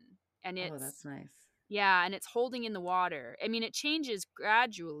masculine, and Oh, that's it's, nice. yeah, and it's holding in the water. I mean, it changes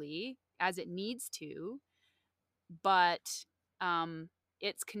gradually as it needs to, but um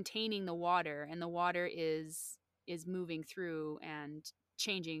it's containing the water, and the water is moving through and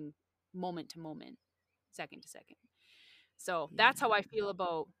changing moment to moment, second to second. So that's how I Yeah. feel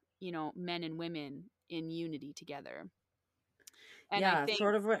about, men and women in unity together. And I Yeah, think,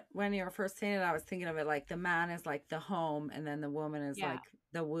 sort of when you were first saying it, I was thinking of it like the man is like the home, and then the woman is yeah, like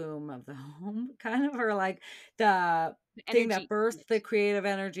the womb of the home, kind of, or like the the thing that energy in bursts the it. creative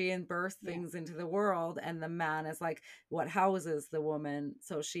energy and bursts Yeah, things into the world, and the man is like what houses the woman,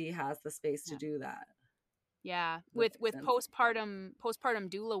 so she has the space to yeah, do that. yeah. Does that make With sense? postpartum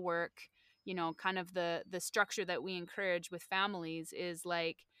doula work, kind of the structure that we encourage with families is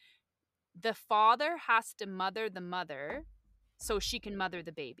like the father has to mother the mother so she can mother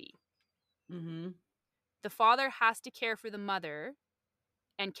the baby. Mm-hmm. The father has to care for the mother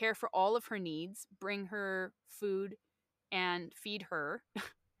and care for all of her needs, bring her food and feed her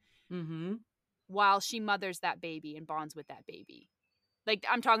Mm-hmm. while she mothers that baby and bonds with that baby. Like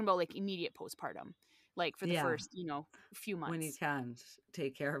I'm talking about like immediate postpartum, like for the Yeah. first, few When you months. can't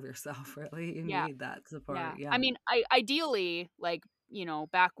take care of yourself, really, you Yeah. need that Yeah. support. I Yeah. mean, ideally, like,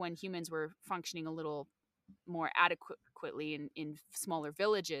 back when humans were functioning a little more adequately in smaller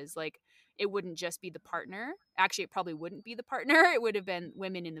villages. Like it wouldn't just be the partner. Actually, it probably wouldn't be the partner. It would have been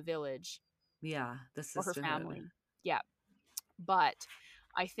women in the village Yeah, the or her sisterhood. family. Yeah. But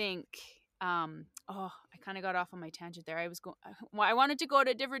I think oh, I kind of got off on my tangent there. I was going well, I wanted to go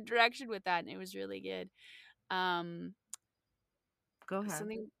to a different direction with that, and it was really good. Um Go ahead.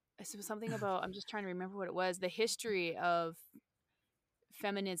 something something about, I'm just trying to remember what it was, the history of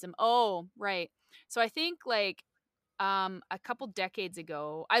feminism. Oh, right. So I think like a couple decades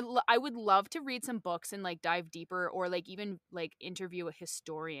ago, I would love to read some books and like dive deeper, or like even like interview a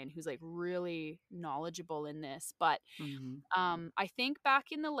historian who's like really knowledgeable in this. But Hmm. I think back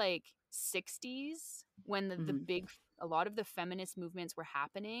in the like 60s, when the Hmm. big, a lot of the feminist movements were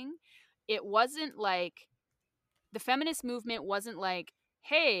happening, it wasn't like, the feminist movement wasn't like,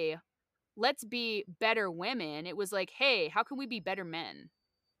 hey, let's be better women. It was like, hey, how can we be better men?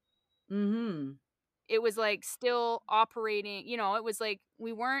 Hmm. It was like still operating, it was like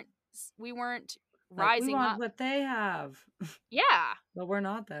we weren't Like, we rising want up. what they have, Yeah, but we're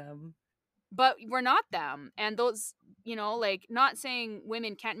not them. but we're not them. And those, like, not saying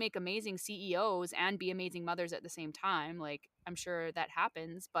women can't make amazing CEOs and be amazing mothers at the same time. Like, I'm sure that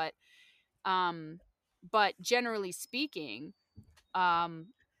happens, um but generally speaking, um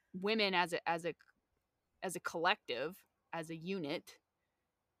women as a collective, as a unit,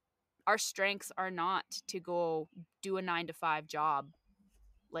 our strengths are not to go do a 9 to 5 job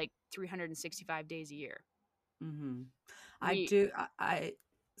like 365 days a year. Hmm. I We, do.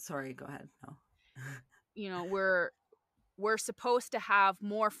 Sorry, go ahead. No. we're supposed to have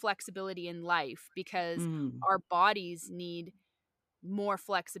more flexibility in life because Mm. our bodies need more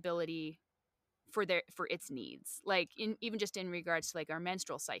flexibility for its needs. Like in even just in regards to like our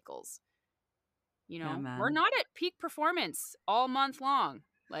menstrual cycles, Yeah, we're man. not at peak performance all month long.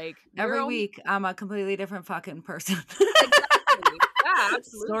 Like we're Every only, week, I'm a completely different fucking person. exactly. Yeah,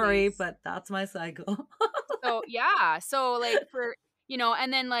 absolutely. Sorry, but that's my cycle. So yeah, so like for,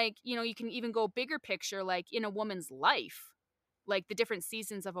 and then like, you can even go bigger picture, like in a woman's life, like the different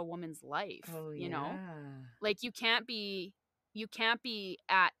seasons of a woman's life, Oh, yeah. like you can't be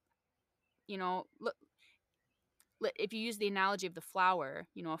at, look, if you use the analogy of the flower,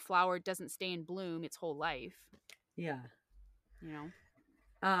 a flower doesn't stay in bloom its whole life. Yeah. you know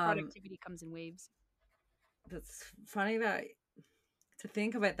Um, Productivity comes in waves. that's funny that to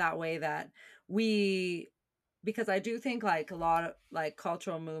think of it that way, that we, because I do think like a lot of like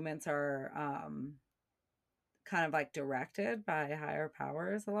cultural movements are kind of like directed by higher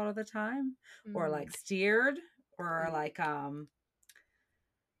powers a lot of the time, or Mm. like steered, or Mm. like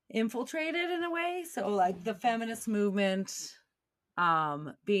infiltrated in a way. So like the feminist movement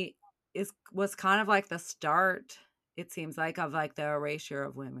be is was kind of like the start, it seems like, of like the erasure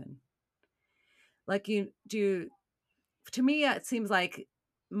of women. Like, you do, to me it seems like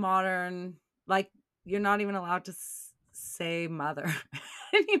modern, like, you're not even allowed to say mother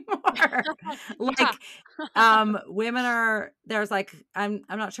anymore. Yeah. Like, women are, there's like, I'm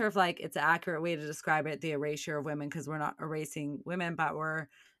not sure if like it's an accurate way to describe it, the erasure of women, because we're not erasing women, but we're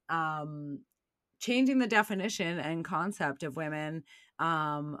um changing the definition and concept of women,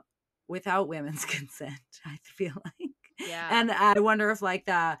 um without women's consent, I feel like. Yeah. And I wonder if like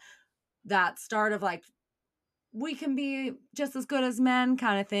that start of like, we can be just as good as men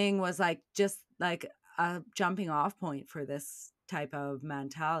kind of thing was like just like a jumping off point for this type of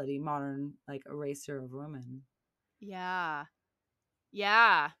mentality, modern like eraser of women. Yeah.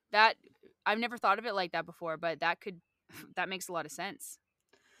 Yeah. That, I've never thought of it like that before, but that makes a lot of sense.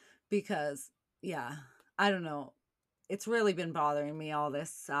 Because, yeah, I don't know, it's really been bothering me, all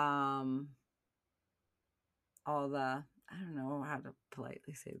this, all the, I don't know how to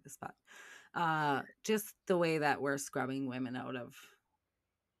politely say this, but just the way that we're scrubbing women out of,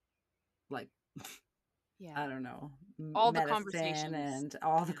 like, I Yeah. don't know, All the medicine conversations. and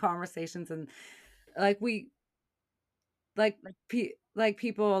all the Yeah. conversations, and like we, like, Like, like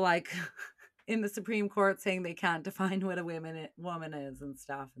people like in the Supreme Court saying they can't define what a woman is and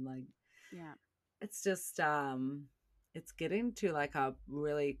stuff, and like, yeah. it's just it's getting to like a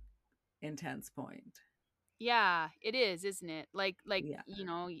really intense point. Yeah, it is, isn't it? Like, Yeah.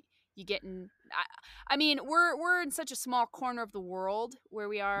 you get in. I mean, we're in such a small corner of the world where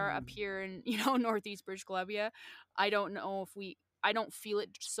we are up Mhm. here in Northeast British Columbia. I don't know if we. I don't feel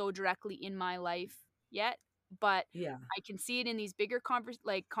it so directly in my life yet, but Yeah. I can see it in these bigger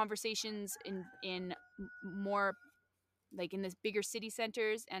conversations more like in this bigger city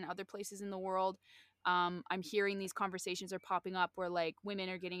centers and other places in the world. I'm hearing these conversations are popping up where like women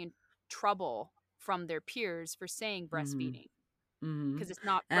are getting in trouble from their peers for saying Mhm. breastfeeding. Mm-hmm. because it's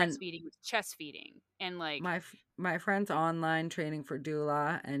not And breastfeeding, it's chest feeding. And like, my friend's online training for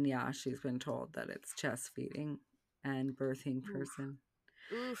doula, and yeah, she's been told that it's chest feeding and birthing oof, person.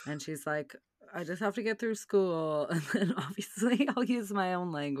 oof. And she's like, I just have to get through school. And then obviously I'll use my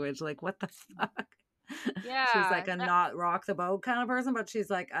own language. Like, what the fuck? She's Yeah. like a not rock the boat kind of person, but she's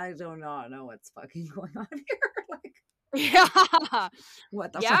like, I do not know what's fucking going on here. Like, Yeah.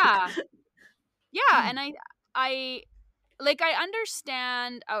 what the fuck? Yeah. Yeah. And I, like, I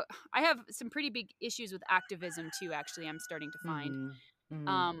understand. I have some pretty big issues with activism too, actually, I'm starting to find. Mm-hmm.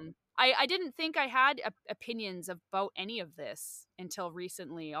 Mm-hmm. I didn't think I had opinions about any of this until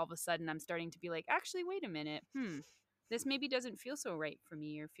recently. All of a sudden, I'm starting to be like, actually, wait a minute. This maybe doesn't feel so right for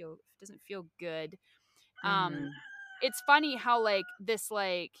me, or doesn't feel good. Mm-hmm. It's funny how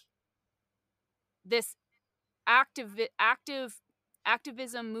this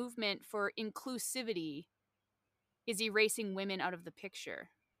activism movement for inclusivity is erasing women out of the picture.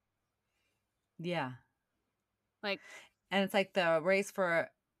 Yeah. Like, And it's like the race for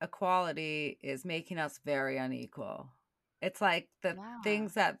equality is making us very unequal. It's like the yeah.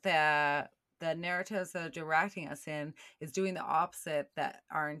 things that the narratives that are directing us in is doing the opposite that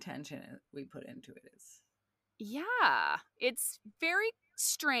our intention we put into it is. Yeah, it's very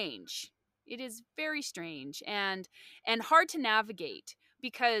strange. It is very strange and hard to navigate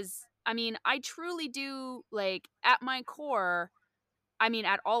because I mean, I truly do, like, at my core, I mean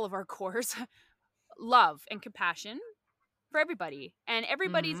at all of our cores, love and compassion for everybody. And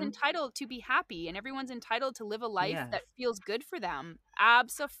everybody's Mm-hmm. entitled to be happy and everyone's entitled to live a life Yes. that feels good for them.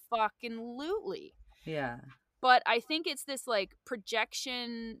 Abso-fucking-lutely. Yeah. But I think it's this like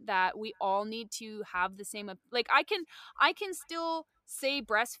projection that we all need to have the same, like, I can still say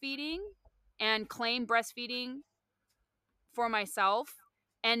breastfeeding and claim breastfeeding for myself,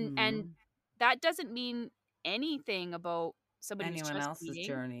 and Mm-hmm. that doesn't mean anything about somebody who's Anyone chest else's feeding.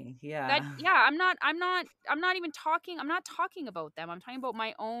 journey. That, Yeah. yeah, I'm not even talking, I'm not talking about them. I'm talking about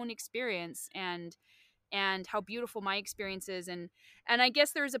my own experience and how beautiful my experience is. And I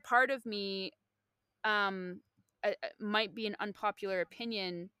guess there's a part of me, um might be an unpopular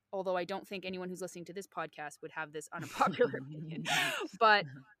opinion, although I don't think anyone who's listening to this podcast would have this unpopular opinion, but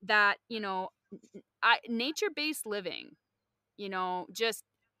that, nature-based living, just,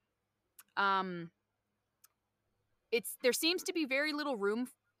 um it's there seems to be very little room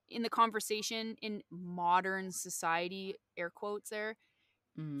in the conversation in modern society, air quotes there,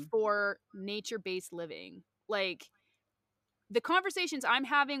 Mm-hmm. for nature-based living. Like, the conversations I'm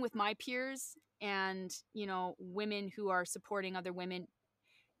having with my peers and, women who are supporting other women,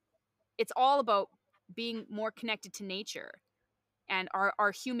 it's all about being more connected to nature and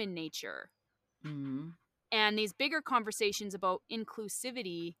our human nature. Mm-hmm. And these bigger conversations about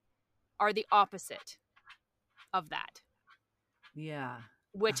inclusivity are the opposite of that, Yeah.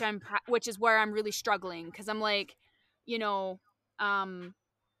 which is where I'm really struggling, because I'm like, you know, um,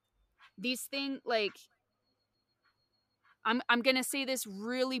 these things, like, I'm gonna say this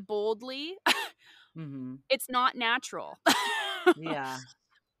really boldly, Mm-hmm. it's not natural. Yeah.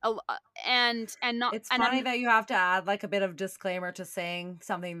 And not, It's and funny I'm that you have to add like a bit of disclaimer to saying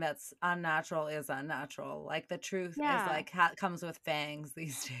something that's unnatural is unnatural. Like the truth is yeah. like comes with fangs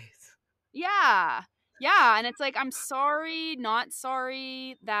these days. Yeah. Yeah, and it's like, I'm sorry, not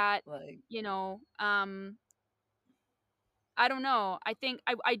sorry that, Like you know, um I don't know. I think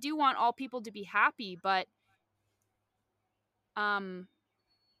I do want all people to be happy, but um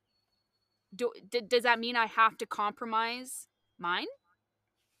does that mean I have to compromise mine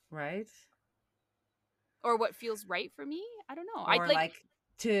right? or what feels right for me? I don't know. I'd Or like, like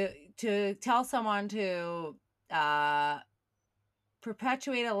to tell someone to uh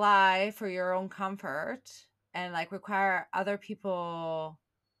perpetuate a lie for your own comfort and like require other people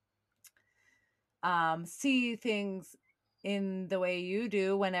see things in the way you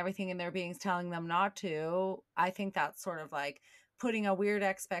do when everything in their being is telling them not to. I think that's sort of like putting a weird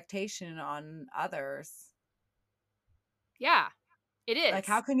expectation on others. yeah, it Like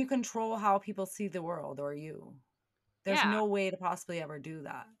how is. can you control how people see the world or you? There's Yeah. no way to possibly ever do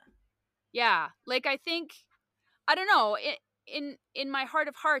that. Yeah. Like, I think, I don't know, in my heart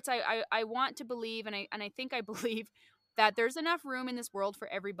of hearts, I want to believe, and I think I believe that there's enough room in this world for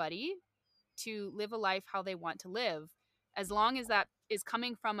everybody to live a life how they want to live, as long as that is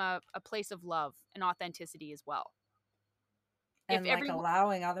coming from a place of love and authenticity as well. If And like everyone,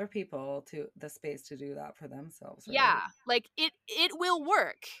 allowing other people to the space to do that for themselves, yeah, right? like, it will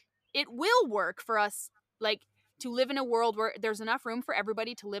work. It will work for us, like, to live in a world where there's enough room for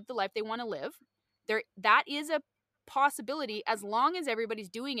everybody to live the life they want to live. That is a possibility, as long as everybody's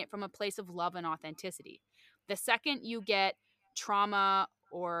doing it from a place of love and authenticity. The second you get trauma,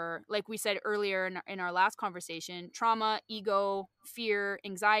 or like we said earlier in our last conversation, trauma, ego, fear,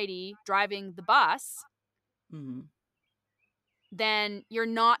 anxiety driving the bus, Mm-hmm. then you're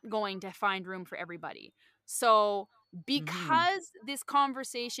not going to find room for everybody. So Mm-hmm. because this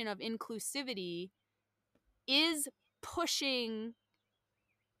conversation of inclusivity is pushing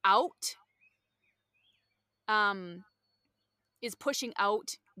out um is pushing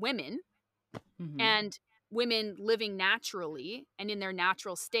out women Mm-hmm. and women living naturally and in their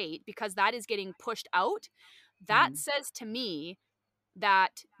natural state, because that is getting pushed out, that Mm-hmm. says to me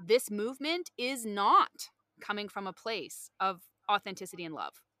that this movement is not coming from a place of authenticity and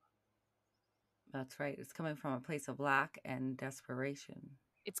love. That's right. It's coming from a place of lack and desperation.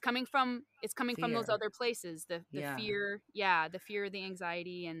 It's coming from those Fear. other places, the Yeah. fear, the fear, the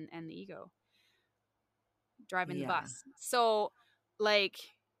anxiety, and the ego driving the Yeah. bus. So, like,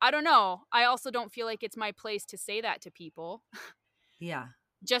 I don't know, I also don't feel like it's my place to say that to people. Yeah.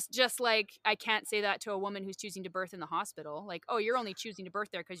 Just like I can't say that to a woman who's choosing to birth in the hospital, like, oh, you're only choosing to birth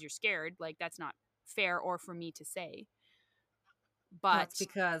there because you're scared. Like, that's not fair or for me to say. That's But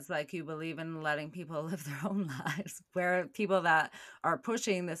because, like, you believe in letting people live their own lives, where people that are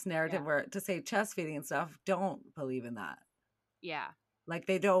pushing this yeah, narrative where to say chest feeding and stuff don't believe in that. yeah, Like,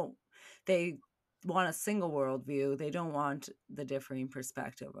 they don't, they want a single worldview. They don't want the differing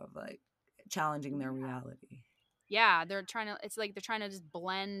perspective of like challenging their reality. yeah, it's like they're trying to just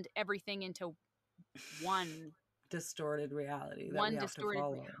blend everything into one Distorted reality that we one have to distorted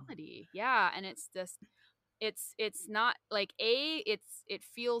follow. reality. Yeah, and it's just it's not like, it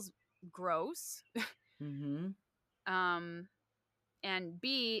feels gross. Mm-hmm. um and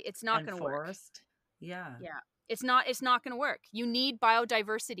B, it's not And going to work. forced. Yeah. Yeah. It's not going to work. You need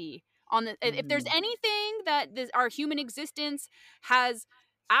biodiversity on the if there's Mm-hmm. anything that our human existence has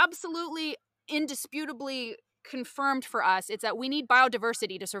absolutely indisputably confirmed for us, it's that we need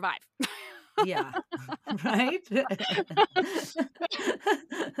biodiversity to survive. Yeah. Right.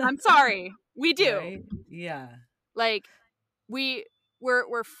 I'm sorry. We do. Right. Yeah. Like, we we're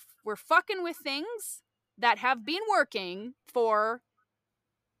fucking with things that have been working for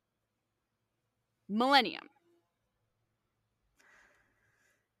millennium.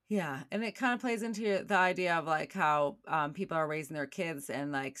 Yeah, and it kind of plays into the idea of like how people are raising their kids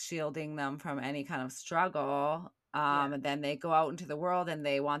and like shielding them from any kind of struggle. Yeah. And then they go out into the world and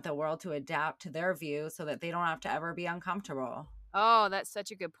they want the world to adapt to their view so that they don't have to ever be uncomfortable. Oh, that's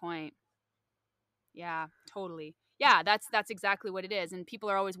such a good point. Yeah, totally. Yeah, that's exactly what it is. And people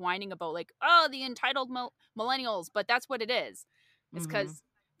are always whining about, like, oh, the entitled millennials, but that's what it is. It's Mm-hmm. because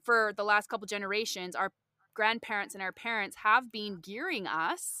for the last couple generations, our grandparents and our parents have been gearing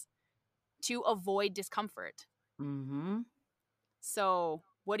us to avoid discomfort. Mm-hmm. So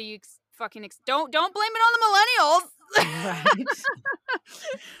what do you don't blame it on the millennials. Right.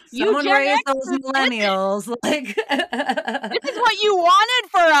 You Someone Gen raised X, those millennials. Like this is what you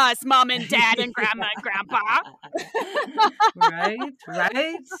wanted for us, mom and dad and grandma and grandpa. Right,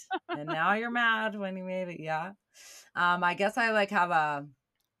 right. And now you're mad when you made it. Yeah. I guess I like have a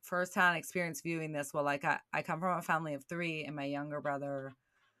firsthand experience viewing this. Well, like I come from a family of three, and my younger brother,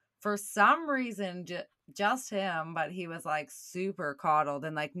 for some reason, just him, but he was like super coddled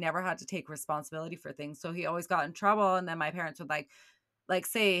and like never had to take responsibility for things. So he always got in trouble. And then my parents would like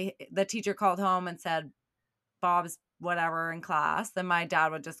say the teacher called home and said Bob's whatever in class, then my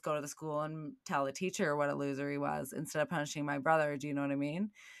dad would just go to the school and tell the teacher what a loser he was instead of punishing my brother. Do you know what I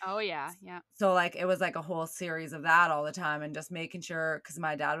mean? Oh yeah, yeah. So like it was like a whole series of that all the time and just making sure, because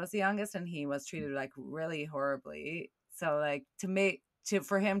my dad was the youngest and he was treated like really horribly. So like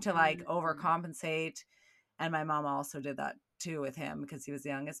for him to like Mm-hmm. overcompensate, and my mom also did that too with him because he was the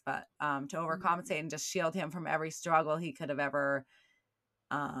youngest, but to Mm-hmm. overcompensate and just shield him from every struggle he could have ever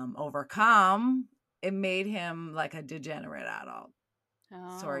overcome, it made him like a degenerate adult.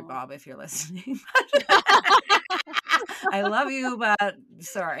 Sorry, Oh. Bob, if you're listening. I love you, but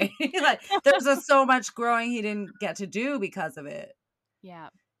sorry. Like there's just so much growing he didn't get to do because of it. Yeah.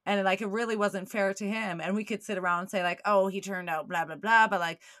 And like it really wasn't fair to him. And we could sit around and say, like, oh, he turned out blah, blah, blah. But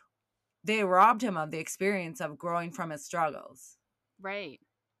like they robbed him of the experience of growing from his struggles. Right.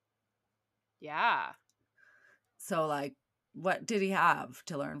 Yeah. So like what did he have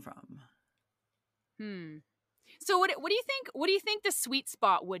to learn from? Hmm. So what do you think, the sweet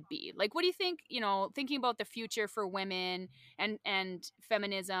spot would be? Like, what do you think, thinking about the future for women and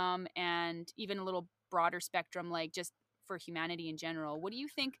feminism, and even a little broader spectrum, like just for humanity in general, what do you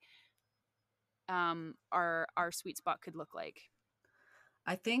think our sweet spot could look like?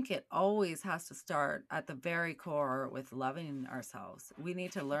 I think it always has to start at the very core with loving ourselves. We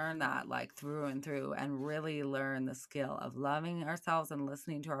need to learn that like through and through and really learn the skill of loving ourselves and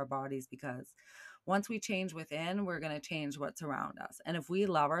listening to our bodies, because once we change within, we're going to change what's around us. And if we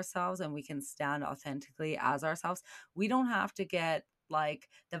love ourselves and we can stand authentically as ourselves, we don't have to get like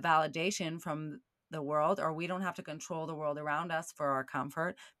the validation from the world, or we don't have to control the world around us for our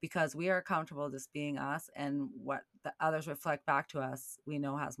comfort, because we are comfortable just being us, and what the others reflect back to us we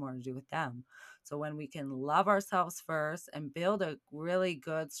know has more to do with them. So when we can love ourselves first and build a really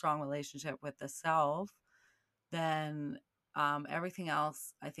good strong relationship with the self, then everything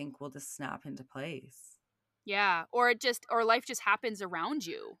else I think will just snap into place. Yeah, or life just happens around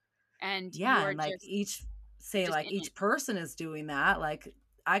you, and you Yeah, are and like just in it. each person is doing that. Like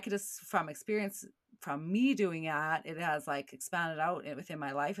I could just from experience from me doing that, it has like expanded out within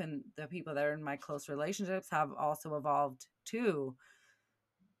my life, and the people that are in my close relationships have also evolved too.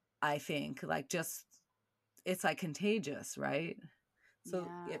 I think like just it's like contagious, right?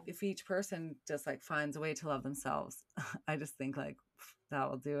 So Yeah. if each person just like finds a way to love themselves, I just think like that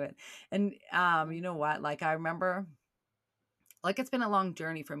will do it. And you know what? Like I remember, like it's been a long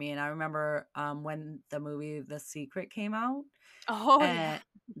journey for me, and I remember when the movie The Secret came out. Oh yeah. And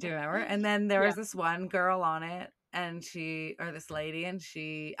do you remember? And then there Yeah. was this one girl on it, and or this lady, and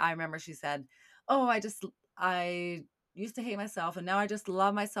I remember she said, "Oh, I used to hate myself, and now I just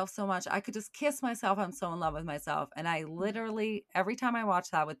love myself so much. I could just kiss myself. I'm so in love with myself." And I literally, every time I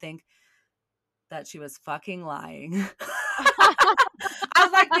watch that, would think that she was fucking lying. I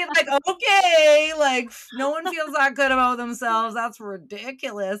was like, being like, okay, like no one feels that good about themselves. That's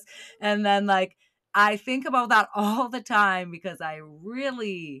ridiculous. And then like I think about that all the time because I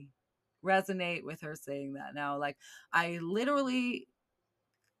really resonate with her saying that now. Like I literally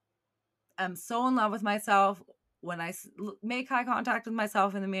am so in love with myself. When I make eye contact with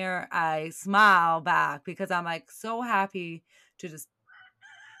myself in the mirror, I smile back because I'm like so happy to just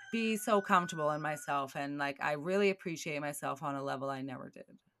be so comfortable in myself, and like I really appreciate myself on a level I never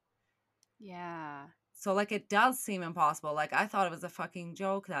did. Yeah. So like it does seem impossible. Like I thought it was a fucking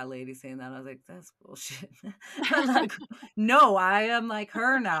joke, that lady saying that. I was like, that's bullshit. I'm like, no, I am like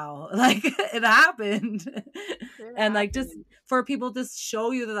her now. Like it happened. It And like just happened. for people to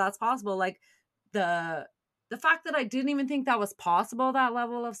show you that that's possible, like the the fact that I didn't even think that was possible, that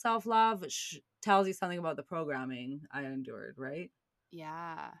level of self-love, tells you something about the programming I endured, right?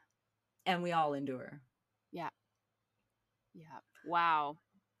 Yeah. And we all endure. Yeah. Yeah. Wow.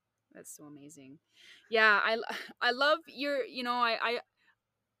 That's so amazing. Yeah, I love your, I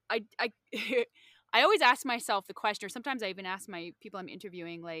I always ask myself the question, or sometimes I even ask my people I'm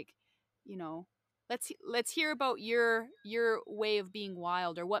interviewing, like, you know, let's hear about your way of being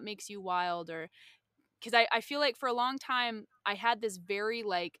wild, or what makes you wild, or because I feel like for a long time I had this very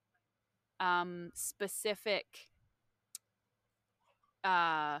like specific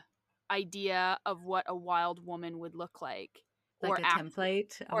uh idea of what a wild woman would look like, Like or a act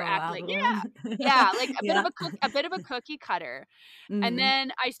template of or a act wild like. woman. Yeah, like Yeah. a bit of a cookie cutter. And Mhm.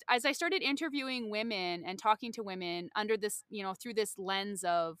 then as I started interviewing women and talking to women under this, through this lens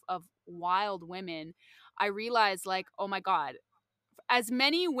of wild women, I realized like, oh my God, as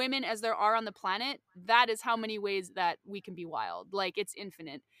many women as there are on the planet, that is how many ways that we can be wild. Like it's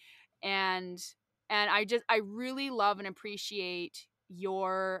infinite. And I really love and appreciate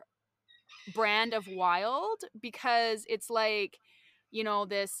your brand of wild, because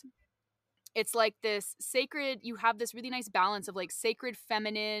this it's like this sacred, you have this really nice balance of like sacred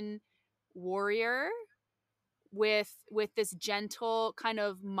feminine warrior with this gentle kind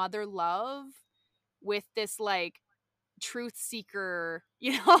of mother love, with this like truth seeker,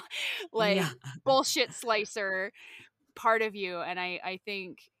 like Yeah. bullshit slicer part of you. And I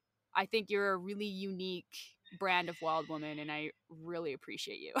think you're a really unique brand of wild woman, and I really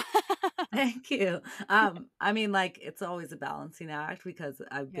appreciate you. Thank you. I mean, like, it's always a balancing act because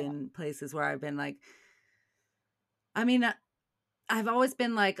I've Yeah. been places where I've been like, I mean, I've always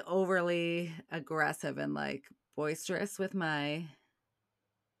been like overly aggressive and like boisterous with my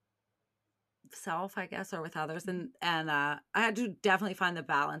self, I guess, or with others. And I had to definitely find the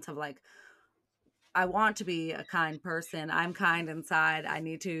balance of like, I want to be a kind person. I'm kind inside. I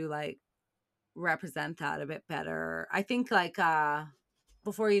need to like represent that a bit better. I think like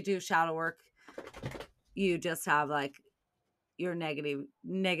before you do shadow work, you just have like your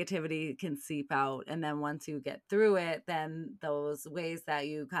negativity can seep out, and then once you get through it, then those ways that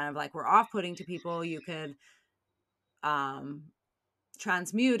you kind of like were off-putting to people, you could um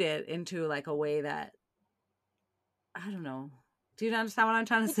transmute it into like a way that, I don't know, Do you understand what I'm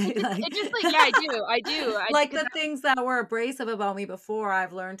trying to say? Like, It just like, yeah, I do. like Because the things that were abrasive about me before,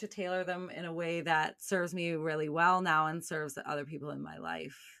 I've learned to tailor them in a way that serves me really well now and serves the other people in my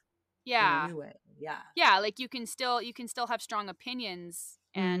life in a yeah, new way. Yeah. yeah, like you can still have strong opinions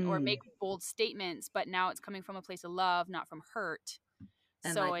and or Mm. make bold statements, but now it's coming from a place of love, not from hurt.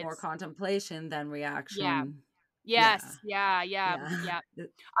 And So like more it's contemplation than yeah. reaction. Yeah. Yes, yeah, yeah, Yeah. yeah.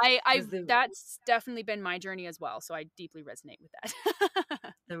 Because I've that's definitely been my journey as well, so I deeply resonate with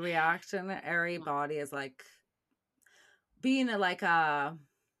that. the reactionary Yeah. body is like being like a,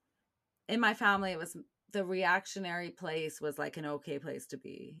 in my family, it was the reactionary place was like an okay place to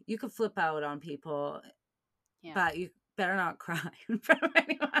be. You could flip out on people, Yeah. but you better not cry in front of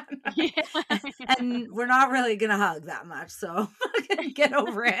anyone. Yeah. And we're not really gonna hug that much, so get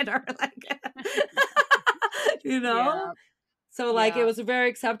over it, or like, you know. Yeah. So like it Yeah. was very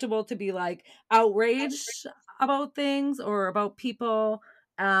acceptable to be like outraged about things or about people,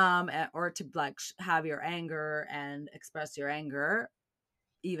 or to like have your anger and express your anger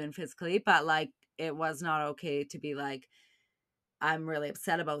even physically, but like it was not okay to be like, I'm really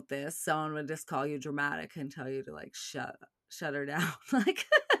upset about this. Someone would just call you dramatic and tell you to like shut her down. Like,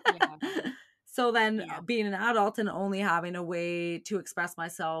 Yeah. so then Yeah. being an adult and only having a way to express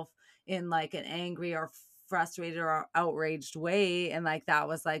myself in like an angry or frustrated or outraged way, and like that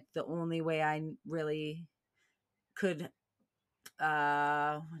was like the only way I really could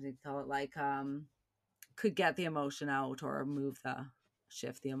what do you call it, like could get the emotion out or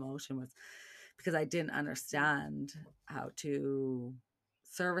shift the emotion, was because I didn't understand how to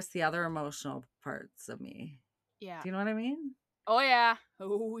service the other emotional parts of me. Yeah. Do you know what I mean? Oh yeah.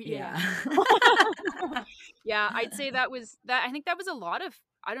 Oh Yeah. yeah. Yeah, I'd say that was that. I think that was a lot of.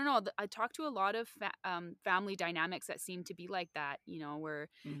 I don't know. I talked to a lot of family dynamics that seem to be like that. You know, where,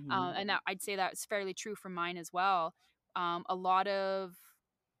 Hmm. and that I'd say that's fairly true for mine as well. A lot of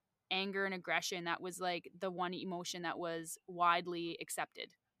anger and aggression. That was like the one emotion that was widely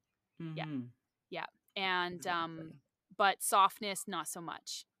accepted. Yeah, Hmm. yeah, and Exactly. but softness, not so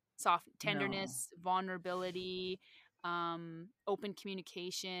much. Soft No. tenderness, vulnerability, open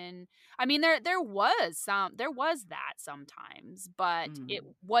communication. I mean, there was that sometimes, but it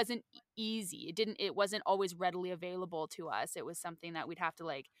Mm. wasn't easy. It wasn't always readily available to us. It was something that we'd have to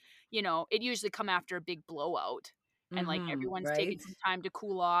like, it usually come after a big blowout. And like Hmm. everyone's taken Right. some time to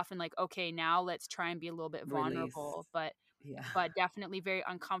cool off and like, okay, now let's try and be a little bit Release. vulnerable, but Yeah. definitely very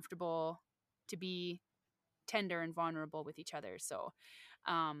uncomfortable to be tender and vulnerable with each other. So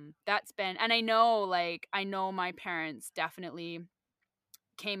that's been, and I know my parents definitely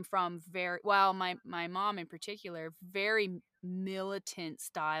came from very well, my mom in particular, very militant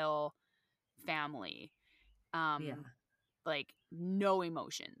style family. Yeah. Like no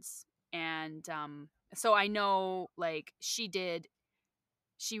emotions. And so I know like she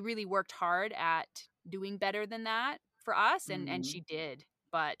really worked hard at doing better than that for us, and Hmm. she did.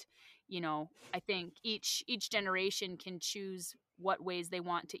 But I think each generation can choose what ways they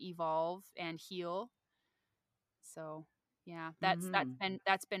want to evolve and heal. So yeah, that's that's Hmm. been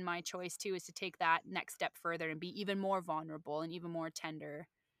that's been my choice too, is to take that next step further and be even more vulnerable and even more tender.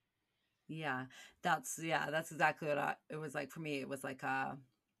 Yeah. That's exactly what it was like for me. It was like a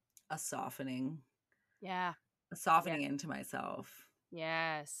softening, Yeah. a Yeah. softening into myself.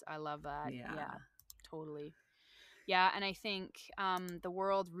 Yes, I love that. Yeah, Yeah. totally. Yeah, and I think the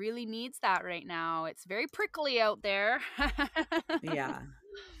world really needs that right now. It's very prickly out there. Yeah.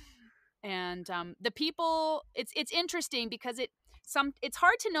 And the people, it's interesting because it's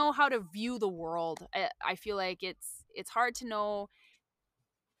hard to know how to view the world. I feel like it's hard to know,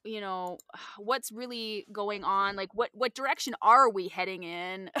 what's really going on, like what direction are we heading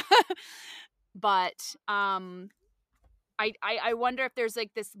in. But I wonder if there's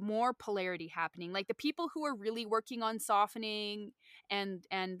like this more polarity happening, like the people who are really working on softening and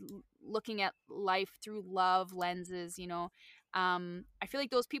looking at life through love lenses. I feel like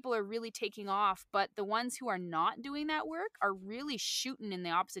those people are really taking off, but the ones who are not doing that work are really shooting in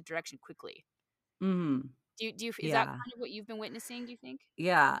the opposite direction quickly. Hmm. Do you is that Yeah. kind of what you've been witnessing, do you think?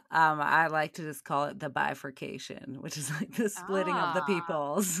 Yeah. I like to just call it the bifurcation, which is like the splitting of the Ah,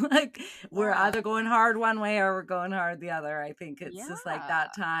 peoples. Like we're yeah, either going hard one way or we're going hard the other. I think it's just like yeah,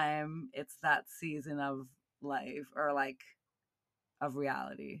 that time. It's that season of life, or like of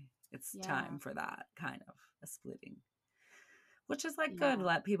reality. It's yeah, time for that kind of a splitting, which is like good. yeah.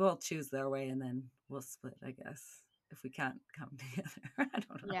 Let people choose their way and then we'll split, I guess, if we can't come together. I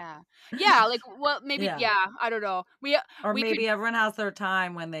don't know. Yeah. Yeah, like, well, maybe, Yeah. yeah, I don't know. We Or we could maybe everyone has their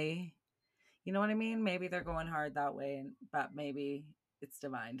time when they, you know what I mean? Maybe they're going hard that way, but maybe it's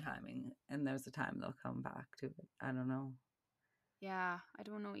divine timing and there's a time they'll come back to it. I don't know. Yeah, I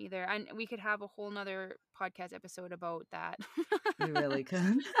don't know either. And we could have a whole nother podcast episode about that. We really could.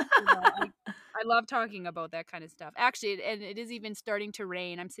 You know, I love talking about that kind of stuff. Actually, and it is even starting to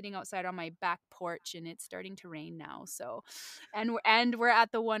rain. I'm sitting outside on my back porch, and it's starting to rain now. So, and we're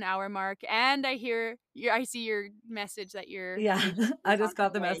at the 1 hour mark. And I see your message that your Yeah, baby's I on just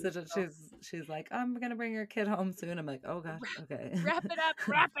got her the way. message that So she's like, I'm gonna bring your kid home soon. I'm like, oh gosh, okay. wrap it up,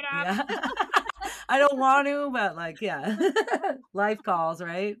 wrap it up. Yeah. I don't want to, but like, yeah. Life calls,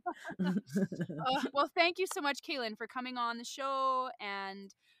 right? Well, thank you so much, Kaylin, for coming on the show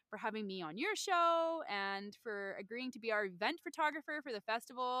and for having me on your show and for agreeing to be our event photographer for the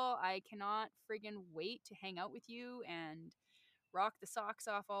festival. I cannot friggin' wait to hang out with you and rock the socks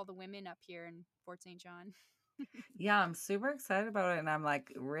off all the women up here in Fort St. John. Yeah, I'm super excited about it, and I'm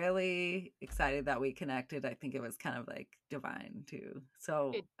like really excited that we connected. I think it was kind of like divine too.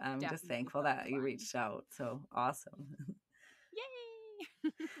 So It I'm just definitely thankful felt that you divine. reached out. So awesome.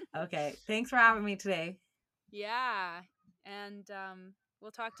 Yay! Okay, thanks for having me today. Yeah. And we'll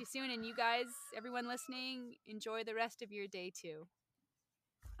talk to you soon. And you guys, everyone listening, enjoy the rest of your day too.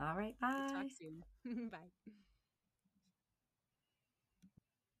 All right, We'll talk bye. soon. Bye.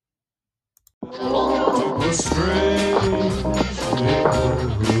 A strange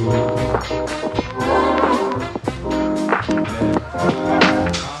neighborhood.